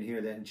significant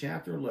here that in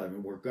chapter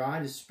 11, where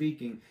God is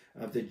speaking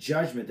of the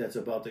judgment that's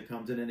about to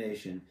come to the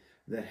nation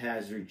that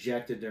has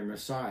rejected their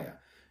Messiah.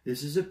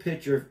 This is a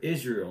picture of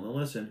Israel. Now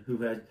listen,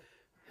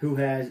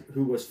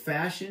 who was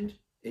fashioned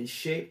and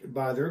shaped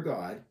by their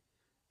God,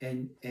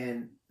 and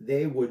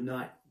they would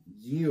not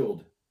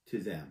yield to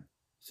them,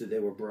 so they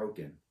were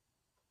broken.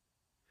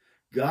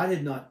 God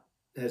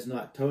has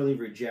not totally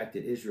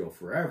rejected Israel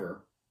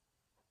forever.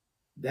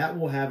 That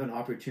will have an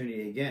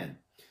opportunity again.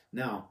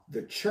 Now,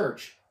 the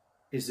church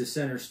is the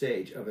center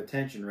stage of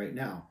attention right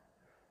now.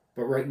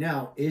 But right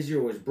now,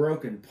 Israel is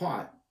broken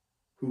pot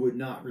who would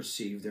not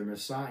receive their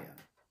Messiah.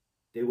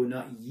 They would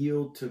not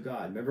yield to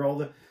God.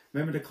 Remember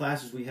the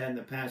classes we had in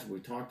the past where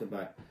we talked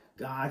about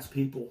God's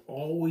people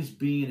always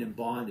being in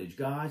bondage.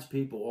 God's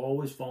people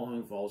always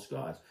following false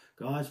gods.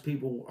 God's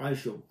people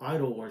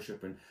idol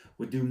worship and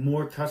would do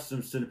more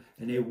customs to them,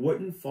 and they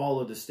wouldn't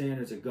follow the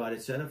standards that God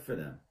had set up for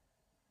them.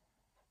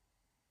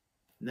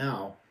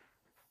 Now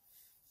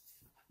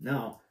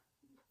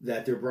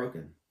that they're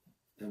broken,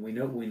 and we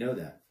know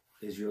that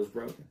Israel's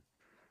broken.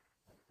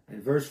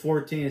 In verse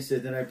 14 it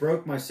says, "Then I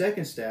broke my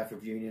second staff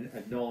of union,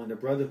 annulling the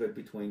brotherhood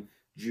between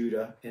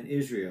Judah and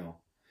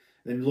Israel.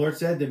 Then the Lord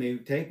said to me,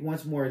 Take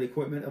once more the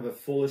equipment of a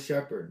foolish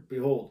shepherd.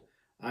 Behold,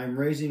 I am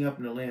raising up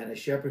in the land a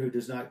shepherd who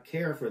does not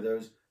care for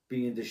those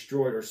being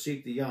destroyed, or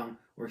seek the young,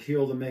 or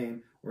heal the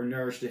maimed, or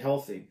nourish the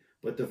healthy,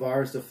 but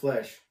devours the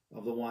flesh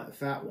of the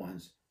fat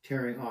ones,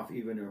 tearing off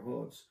even their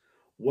hooves.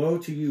 Woe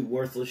to you,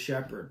 worthless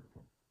shepherd,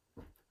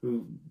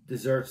 who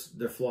deserts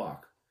the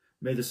flock.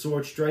 May the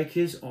sword strike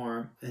his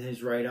arm and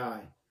his right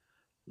eye.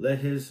 Let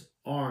his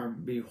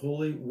arm be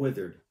wholly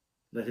withered.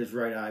 Let his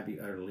right eye be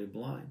utterly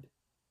blind."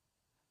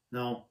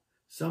 Now,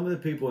 some of the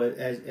people,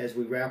 as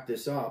we wrap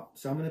this up,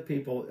 some of the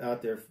people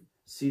out there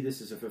see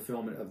this as a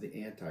fulfillment of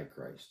the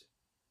Antichrist.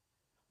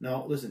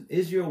 Now, listen,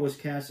 Israel was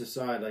cast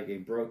aside like a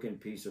broken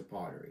piece of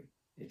pottery.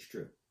 It's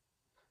true.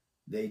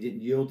 They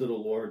didn't yield to the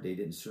Lord. They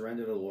didn't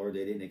surrender to the Lord.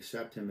 They didn't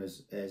accept him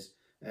as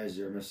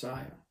their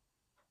Messiah.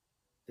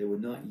 They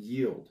would not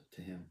yield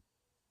to him.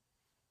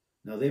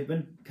 Now, they've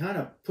been kind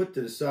of put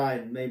to the side,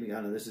 and maybe, I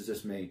don't know, this is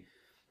just me.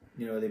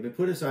 They've been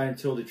put aside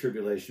until the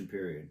tribulation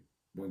period,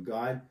 when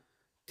God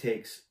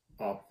takes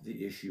up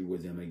the issue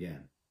with them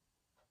again.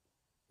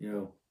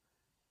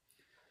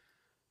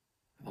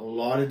 A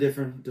lot of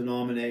different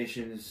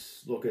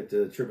denominations look at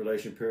the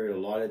tribulation period a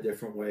lot of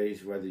different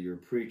ways, whether you're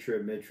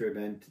pre-trib, mid-trib,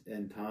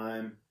 end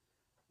time.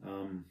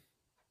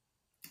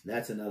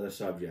 That's another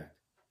subject.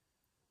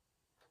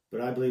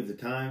 But I believe the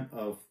time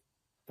of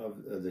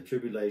the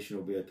tribulation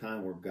will be a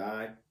time where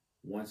God,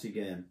 once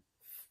again,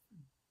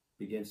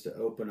 begins to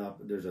open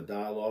up. There's a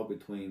dialogue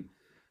between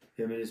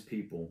him and his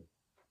people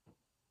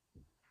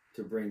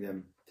to bring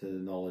them to the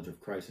knowledge of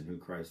Christ and who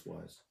Christ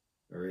was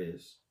or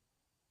is.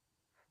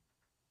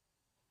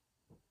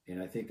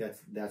 And I think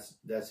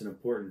that's an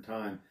important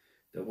time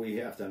that we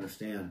have to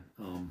understand.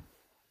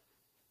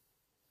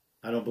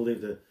 I don't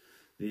believe that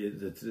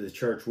the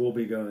church will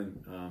be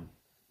going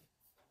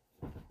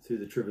through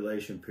the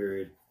tribulation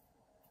period.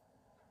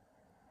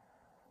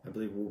 I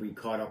believe we'll be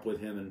caught up with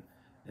him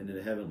and in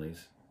the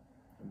heavenlies.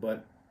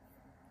 But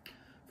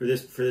for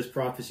this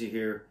prophecy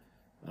here,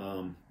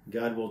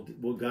 God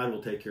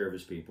will take care of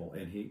his people,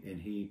 and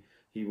he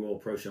will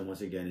approach them once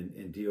again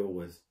and deal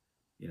with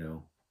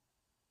them.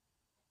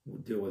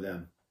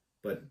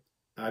 But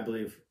I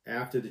believe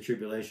after the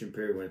tribulation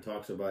period, when it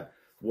talks about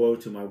woe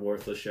to my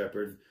worthless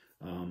shepherd,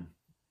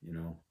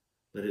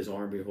 let his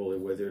arm be wholly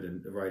withered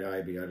and the right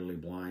eye be utterly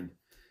blind.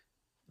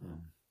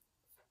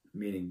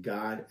 Meaning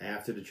God,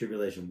 after the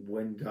tribulation,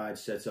 when God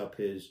sets up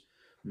his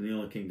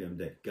millennial kingdom,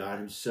 that God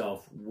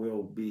himself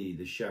will be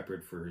the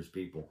shepherd for his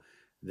people,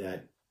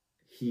 that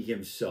He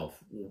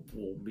himself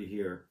will be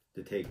here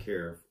to take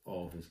care of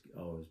all of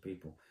his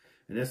people.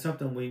 And that's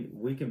something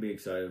we can be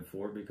excited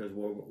for, because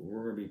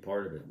we're going to be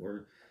part of it.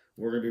 We're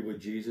going to be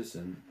with Jesus,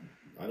 and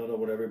I don't know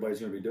what everybody's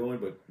going to be doing,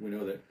 but we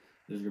know that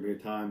there's going to be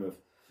a time of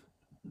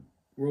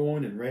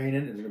ruling and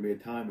reigning. There's going to be a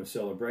time of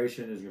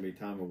celebration. There's going to be a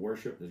time of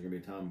worship. There's going to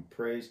be a time of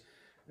praise.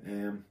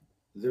 And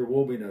there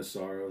will be no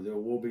sorrow. There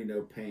will be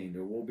no pain.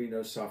 There will be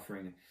no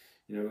suffering.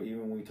 You know,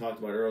 even when we talked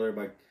about earlier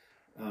about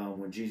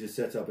when Jesus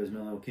sets up his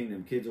millennial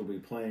kingdom, kids will be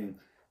playing,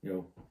 you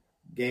know,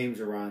 games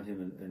around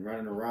him and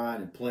running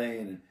around and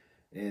playing,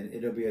 and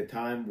it'll be a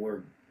time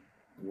where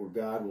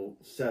God will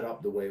set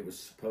up the way it was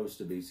supposed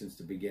to be since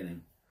the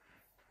beginning.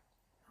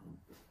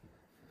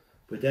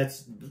 But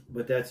that's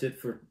it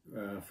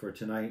for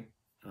tonight.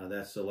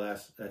 That's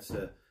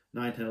the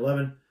 9, 10,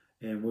 11,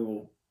 and we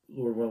will,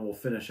 Lord willing, we'll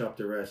finish up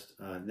the rest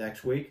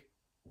next week.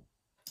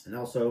 And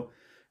also,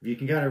 if you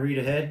can kind of read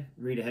ahead,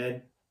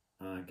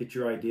 get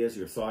your ideas,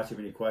 your thoughts. If you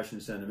have any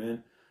questions, send them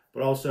in.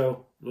 But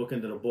also look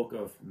into the book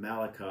of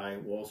Malachi.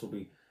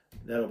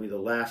 That'll be the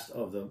last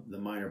of the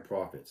minor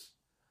prophets.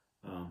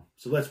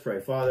 So let's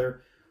pray.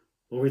 Father,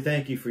 Lord, we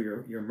thank you for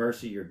your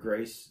mercy, your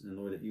grace, and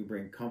Lord, that you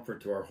bring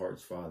comfort to our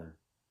hearts, Father.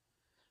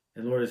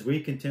 And Lord, as we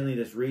continually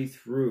just read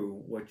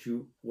through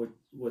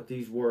what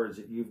these words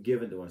that you've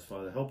given to us,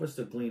 Father, help us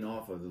to glean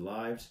off of the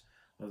lives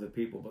of the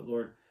people. But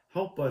Lord,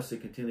 help us to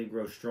continually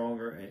grow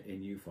stronger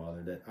in you,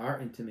 Father, that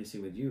our intimacy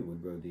with you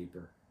would grow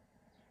deeper.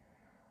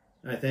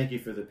 And I thank you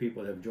for the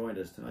people that have joined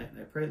us tonight. And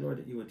I pray, Lord,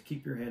 that you would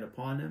keep your hand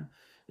upon them,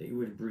 that you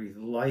would breathe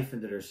life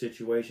into their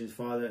situations,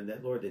 Father, and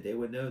that, Lord, that they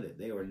would know that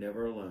they are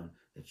never alone,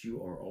 that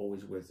you are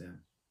always with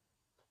them.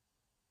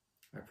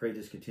 I pray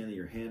just continue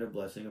your hand of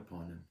blessing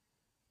upon them.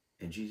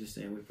 In Jesus'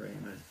 name we pray,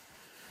 amen.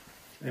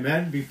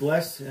 Amen. Be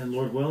blessed, and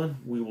Lord willing,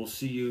 we will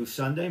see you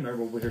Sunday.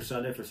 Remember, we'll be here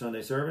Sunday for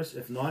Sunday service.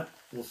 If not,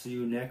 we'll see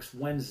you next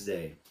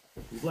Wednesday.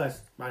 Be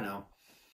blessed. Bye now.